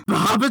him?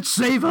 Bahamut,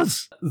 save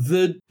us!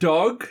 The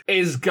dog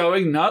is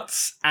going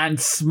nuts and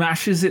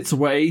smashes its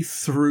way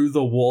through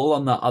the wall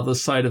on the other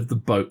side of the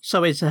boat.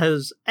 So it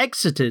has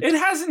exited. It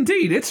has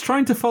indeed. It's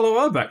trying to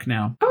follow Urbak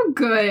now. Oh,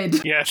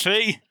 good. Yeah,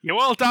 see? You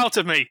all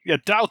doubted me. You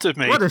doubted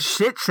me. What a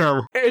shit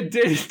show. It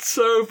did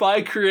so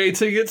by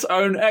creating its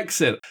own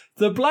exit.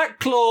 The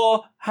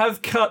Blackclaw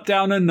have cut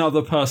down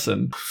another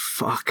person.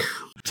 Fuck.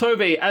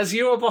 Toby, as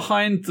you are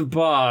behind the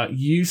bar,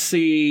 you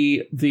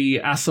see the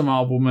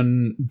Asimar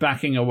woman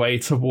backing away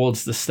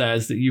towards the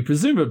stairs that you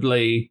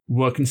presumably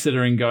were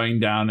considering going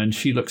down, and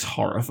she looks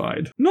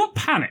horrified. Not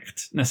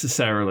panicked,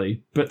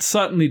 necessarily, but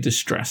certainly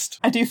distressed.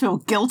 I do feel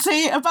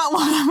guilty about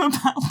what I'm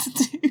about to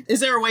do. Is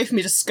there a way for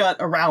me to skirt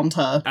around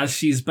her? As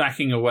she's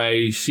backing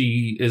away,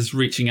 she is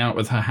reaching out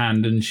with her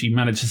hand, and she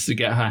manages to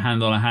get her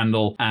hand on a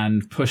handle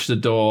and push the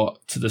door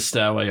to the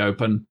stairway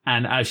open.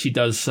 And as she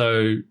does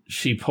so,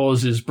 she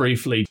pauses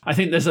briefly. I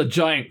think there's a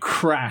giant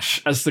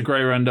crash as the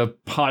Grey Render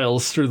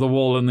piles through the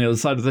wall on the other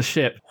side of the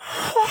ship.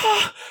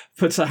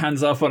 puts her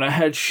hands up on her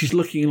head. She's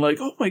looking like,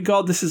 oh my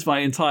god, this is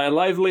my entire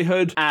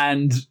livelihood.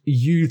 And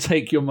you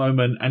take your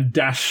moment and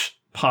dash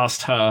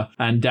past her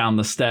and down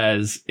the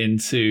stairs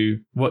into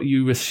what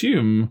you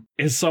assume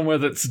is somewhere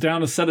that's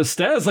down a set of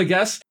stairs, I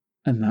guess.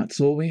 And that's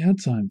all we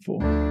had time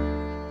for.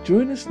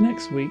 Join us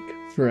next week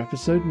for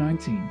episode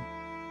 19.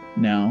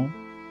 Now,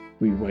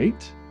 we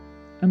wait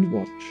and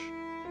watch.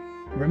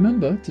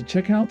 Remember to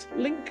check out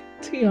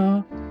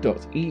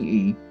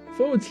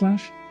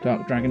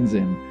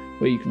linktr.ee/darkdragonsinn,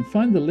 where you can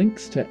find the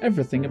links to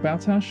everything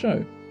about our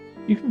show.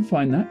 You can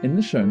find that in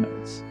the show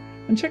notes.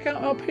 And check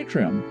out our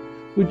Patreon.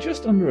 We're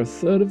just under a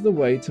third of the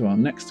way to our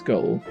next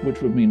goal,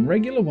 which would mean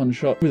regular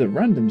one-shot with a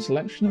random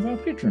selection of our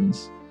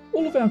patrons.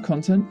 All of our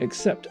content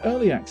except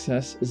early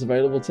access is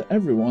available to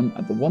everyone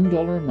at the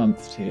 $1 a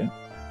month tier.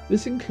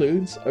 This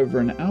includes over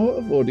an hour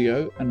of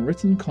audio and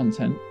written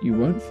content you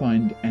won't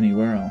find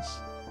anywhere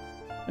else.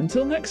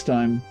 Until next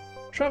time,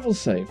 travel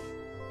safe,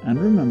 and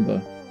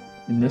remember,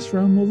 in this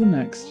realm or the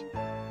next,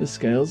 the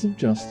scales of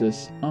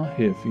justice are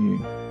here for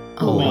you.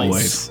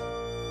 Always.